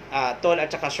 minsan tall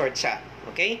at saka short siya.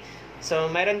 Okay,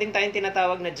 so mayroon din tayong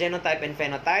tinatawag na genotype and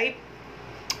phenotype.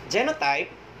 Genotype,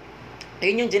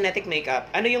 ayun yung genetic makeup.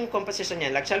 Ano yung composition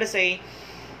niya? Like, shall I say,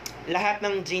 lahat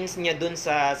ng genes niya dun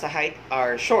sa height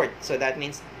are short. So, that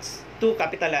means 2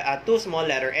 small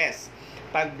letter S.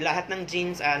 Pag lahat ng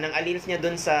genes, ng alleles niya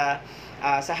dun sa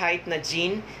height na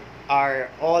gene are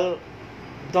all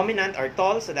dominant or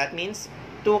tall. So, that means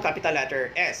 2 capital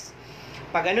letter S.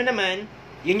 Pag ano naman,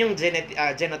 yun yung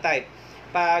genotype.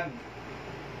 Pag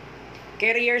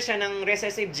carrier siya ng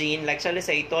recessive gene, like shall I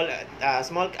say, tall,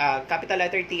 small, capital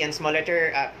letter T and small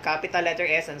letter, capital letter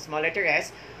S and small letter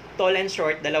S, tall and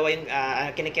short, dalawa yung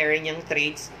kinicarry niyang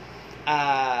traits.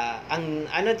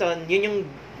 Yun yung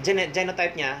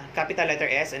genotype niya, capital letter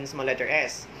S and small letter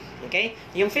S. Okay?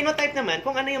 Yung phenotype naman,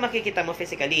 kung ano yung makikita mo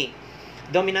physically,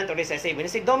 dominant or recessive. When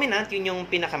you say dominant, yun yung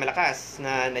pinakamalakas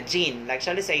na gene. Like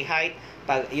shall I say, height,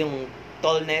 pag yung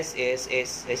tallness is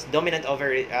dominant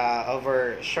over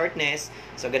shortness.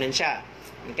 So, ganun siya.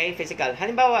 Okay? Physical.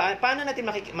 Halimbawa, paano natin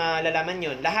malalaman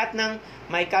yun? Lahat ng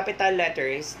may capital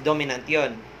letters, dominant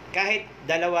yun. Kahit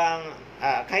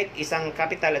kahit isang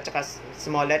capital at saka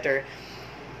small letter,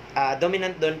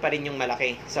 dominant doon pa rin yung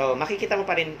malaki. So, makikita mo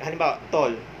pa rin, halimbawa,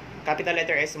 tall. Capital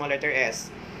letter S, small letter S.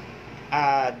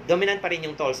 Dominant pa rin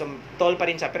yung tall. So, tall pa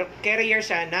rin siya. Pero carrier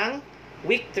siya ng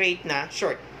weak trait na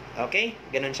short. Okay?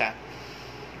 Ganun siya.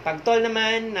 Pag tall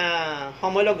naman na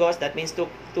homologous, that means 2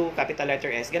 capital letter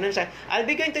S. Ganun siya. I'll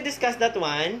be going to discuss that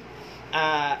one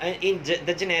in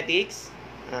the genetics,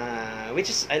 which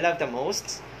is I love the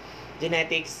most.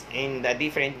 Genetics in the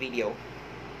different video.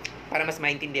 Para mas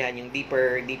maintindihan yung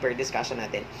deeper discussion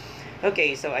natin.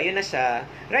 Okay, so ayun na siya.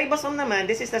 Ribosome naman,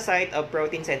 this is the site of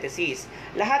protein synthesis.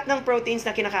 Lahat ng proteins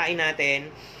na kinakain natin,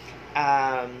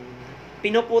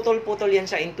 pinuputol-putol yan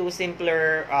siya into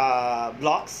simpler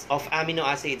blocks of amino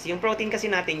acids. Yung protein kasi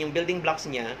natin, yung building blocks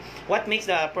niya, what makes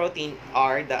the protein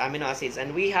are the amino acids.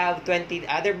 And we have 20,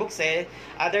 other books say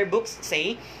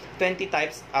 20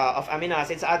 types of amino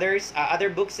acids. Other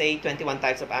books say 21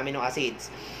 types of amino acids.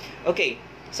 Okay,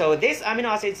 so these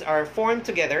amino acids are formed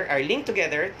together, are linked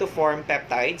together to form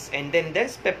peptides. And then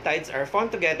these peptides are formed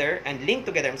together and linked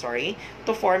together,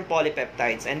 to form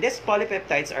polypeptides. And these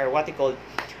polypeptides are what we call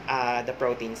the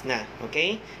proteins na.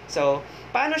 Okay? So,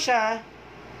 paano siya,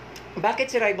 bakit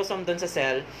si ribosome dun sa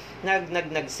cell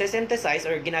nag-synthesize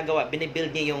or ginagawa,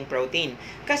 binibuild niya yung protein?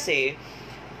 Kasi,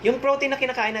 yung protein na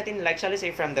kinakain natin, like shall I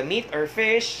say, from the meat or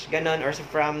fish, ganon, or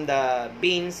from the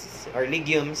beans or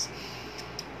legumes,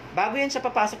 bago yan siya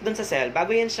papasok dun sa cell,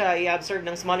 bago yan siya i-absorb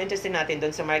ng small intestine natin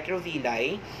dun sa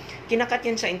microvilli, kinakat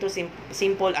yan siya into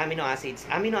simple amino acids.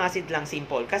 Amino acid lang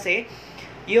simple. Kasi,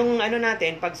 yung ano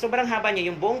natin, pag sobrang haba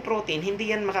niya, yung buong protein, hindi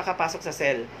yan makakapasok sa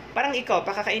cell. Parang ikaw,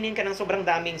 pakakainin ka ng sobrang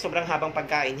daming, sobrang habang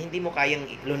pagkain, hindi mo kayang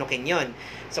lunukin yon.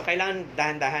 So, kailangan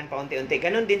dahan-dahan, paunti-unti.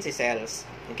 Ganon din si cells.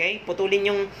 Okay? Putulin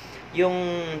yung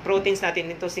proteins natin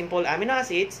into simple amino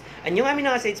acids, and yung amino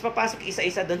acids, papasok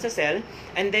isa-isa doon sa cell,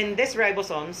 and then these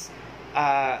ribosomes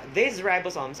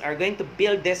are going to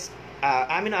build this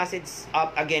amino acids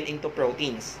up again into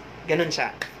proteins. Ganon siya.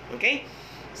 Okay?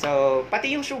 So,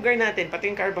 pati yung sugar natin, pati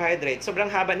yung carbohydrate,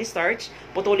 sobrang haba ni starch,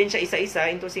 putulin siya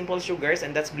isa-isa into simple sugars,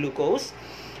 and that's glucose.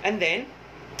 And then,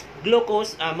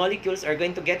 glucose molecules are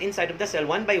going to get inside of the cell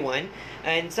one by one,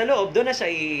 and sa loob, doon na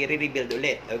siya i-rebuild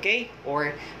ulit, okay?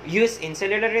 Or use in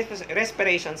cellular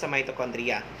respiration sa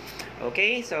mitochondria.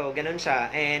 Okay, so ganun siya.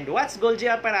 And what's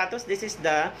Golgi apparatus? This is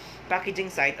the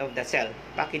packaging site of the cell.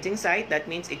 Packaging site,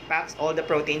 that means it packs all the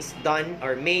proteins done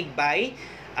or made by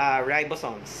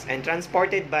ribosomes and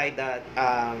transported by the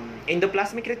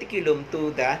endoplasmic reticulum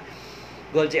to the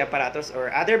Golgi apparatus,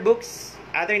 or other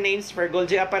names for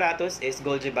Golgi apparatus is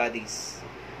Golgi bodies.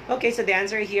 Okay, so the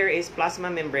answer here is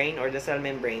plasma membrane or the cell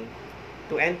membrane.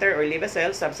 To enter or leave a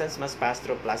cell, substance must pass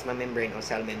through plasma membrane or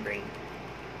cell membrane.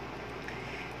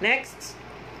 Next,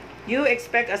 you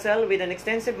expect a cell with an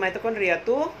extensive mitochondria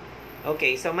to...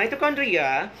 Okay, so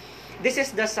mitochondria, this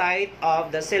is the site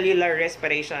of the cellular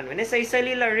respiration. When I say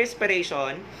cellular respiration,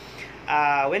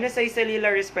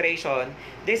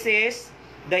 this is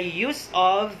the use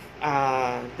of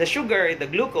the sugar, the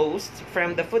glucose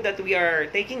from the food that we are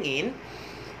taking in,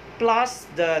 plus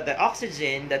the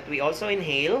oxygen that we also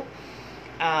inhale,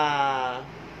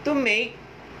 to make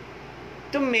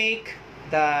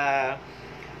the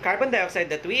carbon dioxide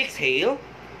that we exhale,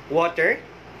 water,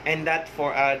 and that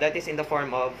is in the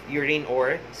form of urine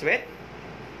or sweat,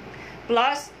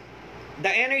 plus the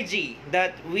energy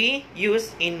that we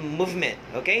use in movement.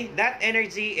 Okay, that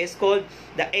energy is called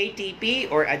the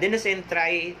ATP or adenosine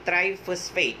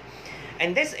triphosphate,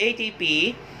 and this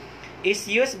ATP is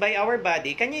used by our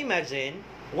body. Can you imagine?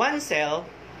 One cell,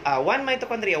 one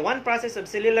mitochondria, one process of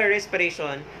cellular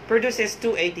respiration produces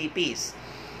 2 ATPs,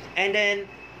 and then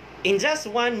in just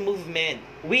one movement,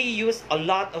 we use a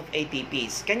lot of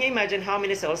ATPs. Can you imagine how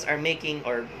many cells are making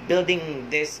or building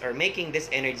this or making this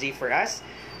energy for us?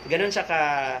 Ganun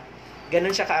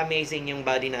siya ka-amazing yung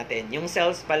body natin. Yung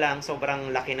cells pa lang,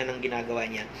 sobrang laki na ng ginagawa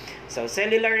niya. So,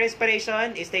 cellular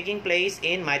respiration is taking place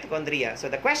in mitochondria. So,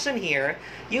 the question here,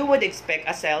 you would expect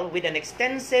a cell with an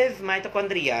extensive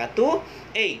mitochondria to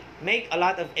A, make a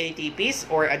lot of ATPs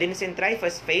or adenosine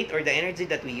triphosphate or the energy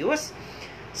that we use,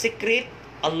 secrete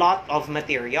a lot of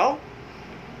material.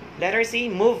 Letter C,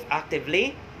 move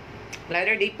actively.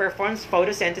 Letter D, performs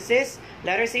photosynthesis.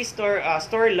 Letter C, store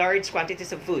large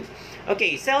quantities of food.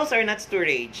 Okay, cells are not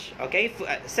storage. Okay,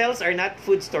 cells are not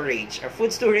food storage. Or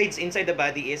food storage inside the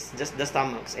body is just the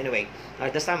stomachs. Anyway,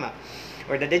 the stomach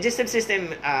or the digestive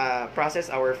system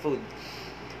process our food.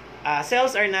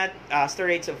 Cells are not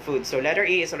storage of food. So letter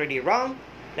E is already wrong.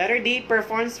 Letter D,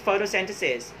 performs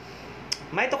photosynthesis.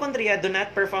 Mitochondria do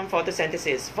not perform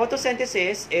photosynthesis.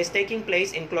 Photosynthesis is taking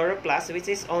place in chloroplast, which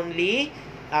is only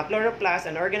chloroplast,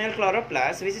 an organelle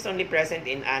chloroplast, which is only present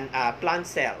in plant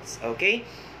cells. Okay?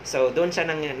 So, doon siya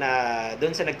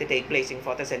nagtitake place in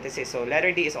photosynthesis. So,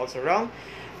 letter D is also wrong.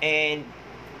 And,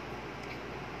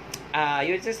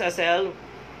 uses a cell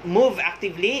move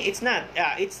actively. It's not.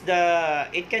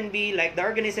 It can be like the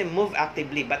organism move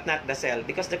actively, but not the cell.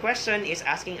 Because the question is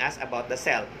asking us about the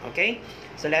cell. Okay?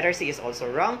 So, letter C is also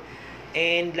wrong.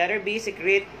 And letter B,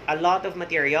 secrete a lot of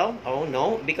material. Oh,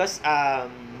 no. Because,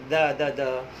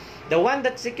 the one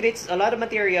that secretes a lot of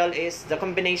material is the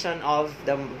combination of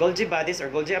the Golgi bodies or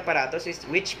Golgi apparatus,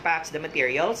 which packs the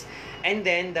materials, and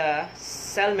then the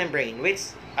cell membrane,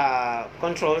 which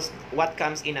controls what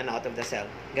comes in and out of the cell.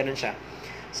 Ganun siya.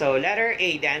 So, letter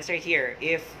A, the answer here.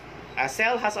 If a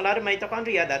cell has a lot of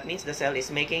mitochondria, that means the cell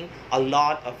is making a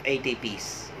lot of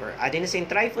ATPs or adenosine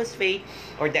triphosphate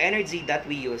or the energy that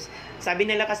we use. Sabi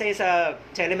nila kasi sa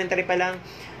elementary pa lang,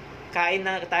 kain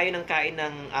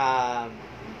ng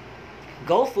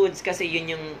Go Foods kasi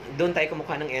yun yung doon tayo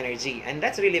kumukuha ng energy. And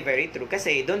that's really very true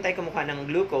kasi doon tayo kumukuha ng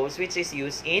glucose, which is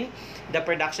used in the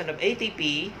production of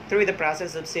ATP through the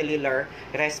process of cellular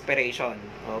respiration.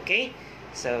 Okay?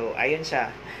 So, ayun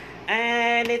siya.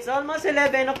 And it's almost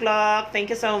 11 o'clock. Thank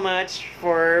you so much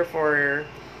for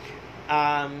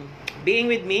being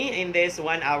with me in this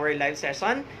 1-hour live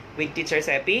session with Teacher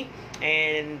Seppi.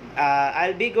 And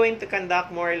I'll be going to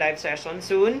conduct more live sessions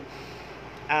soon.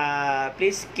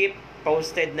 Please keep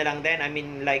posted na lang din. I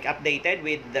mean, like, updated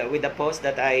with the post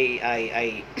that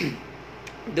I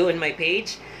do on my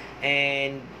page.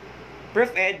 And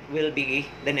Proof Ed will be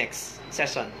the next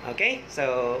session. Okay?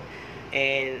 So,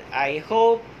 and I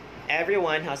hope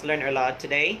everyone has learned a lot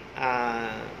today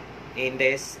in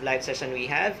this live session we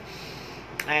have.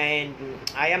 And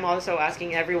I am also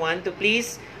asking everyone to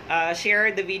please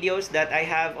share the videos that I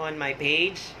have on my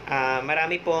page.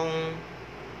 Marami pong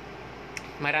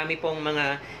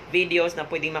mga videos na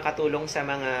pwedeng makatulong sa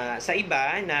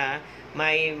iba na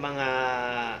may mga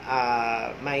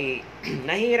may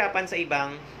nahihirapan sa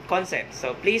ibang concept.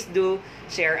 So please do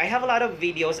share. I have a lot of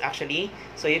videos actually.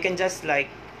 So you can just like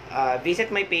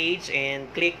visit my page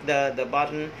and click the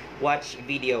button watch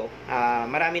video.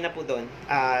 Marami na po doon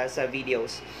sa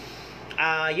videos.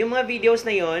 Yung mga videos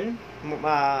na yun,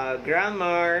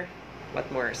 grammar, what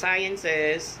more?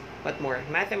 Sciences, what more?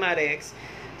 Mathematics.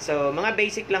 So, mga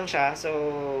basic lang siya. So,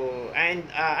 and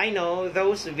I know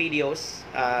those videos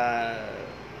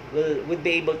would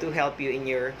be able to help you in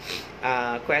your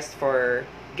quest for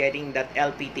getting that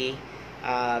LPT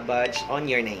badge on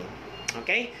your name.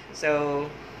 Okay? So,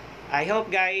 I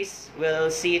hope guys will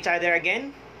see each other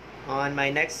again on my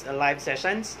next live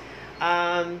sessions.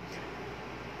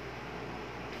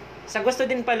 Sa gusto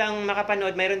din palang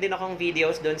makapanood, mayroon din akong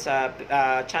videos doon sa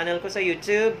channel ko sa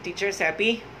YouTube, Teacher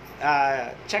Seppi.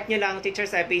 Check nyo lang, Teacher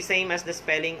Seppi, same as the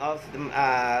spelling of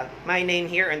my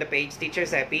name here on the page, Teacher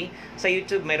Seppi. Sa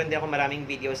YouTube, mayroon din ako maraming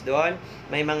videos doon.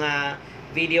 May mga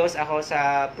videos ako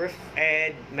sa Proof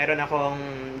Ed, meron akong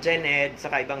Gen Ed,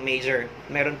 saka ibang major.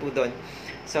 Meron po doon.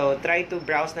 So, try to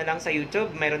browse na lang sa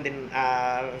YouTube. Meron din,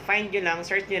 find nyo lang,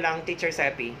 search nyo lang, Teacher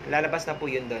Seppi. Lalabas na po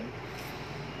yun doon.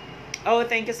 Oh,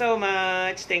 thank you so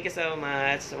much. Thank you so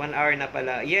much. 1 hour na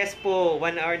pala. Yes po,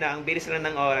 1 hour na. Ang bilis lang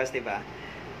ng oras, di ba?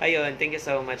 Ayun, thank you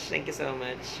so much. Thank you so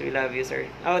much. We love you, sir.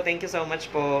 Oh, thank you so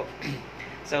much po.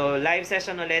 So, live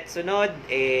session ulit sunod.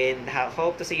 And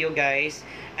hope to see you guys.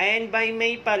 And by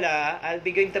May pala, I'll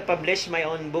be going to publish my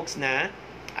own books na.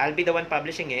 I'll be the one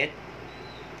publishing it.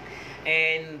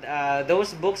 And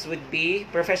those books would be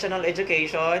Professional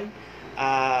Education,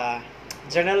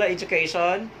 General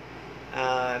Education,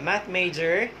 Math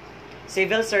Major,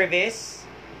 Civil Service,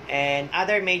 and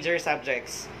other major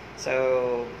subjects.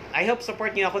 So, I hope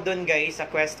support niyo ako dun guys sa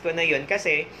quest ko na yun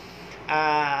kasi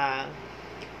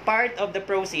part of the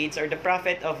proceeds or the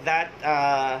profit of that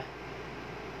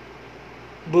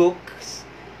books,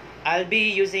 I'll be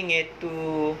using it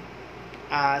to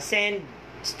send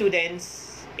students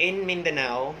in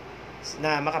Mindanao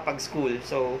na makapag-school.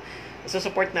 So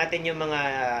support natin yung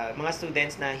mga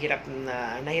students na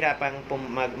nahirapang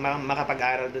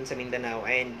makapag-aral dun sa Mindanao.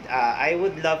 And I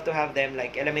would love to have them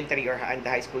like elementary or and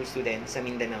high school students sa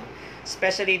Mindanao,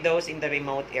 especially those in the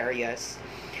remote areas.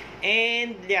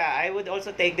 And yeah, I would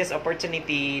also take this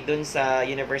opportunity dun sa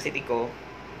university ko,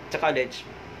 sa college,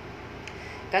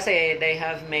 kasi they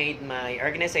have made my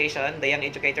organization, the Young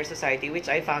Educator Society, which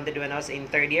I founded when I was in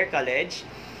 3rd year college.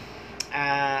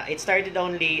 It started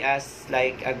only as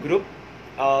like a group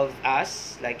of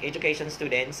us, like education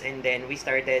students, and then we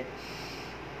started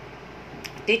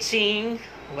teaching,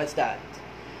 what's that?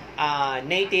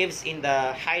 Natives in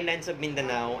the highlands of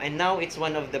Mindanao, and now it's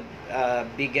one of the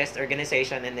biggest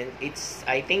organization, and then it's,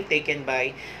 I think, taken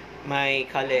by my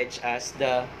college as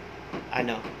the,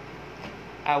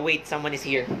 wait, someone is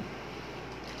here.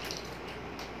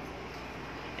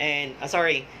 And,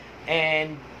 sorry.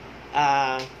 And,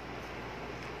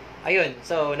 ayun,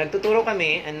 so nagtuturo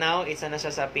kami and now isa na siya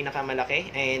sa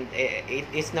pinakamalaki and it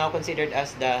is now considered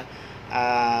as the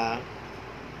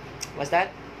what's that?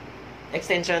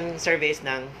 Extension service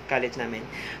ng college namin.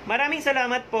 Maraming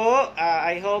salamat po.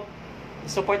 I hope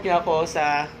support niyo ako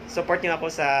sa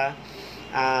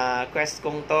quest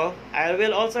kong to. I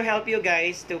will also help you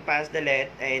guys to pass the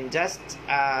let and just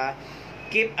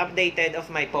keep updated of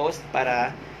my post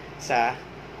para sa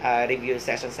review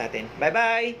sessions natin.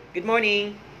 Bye-bye! Good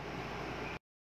morning!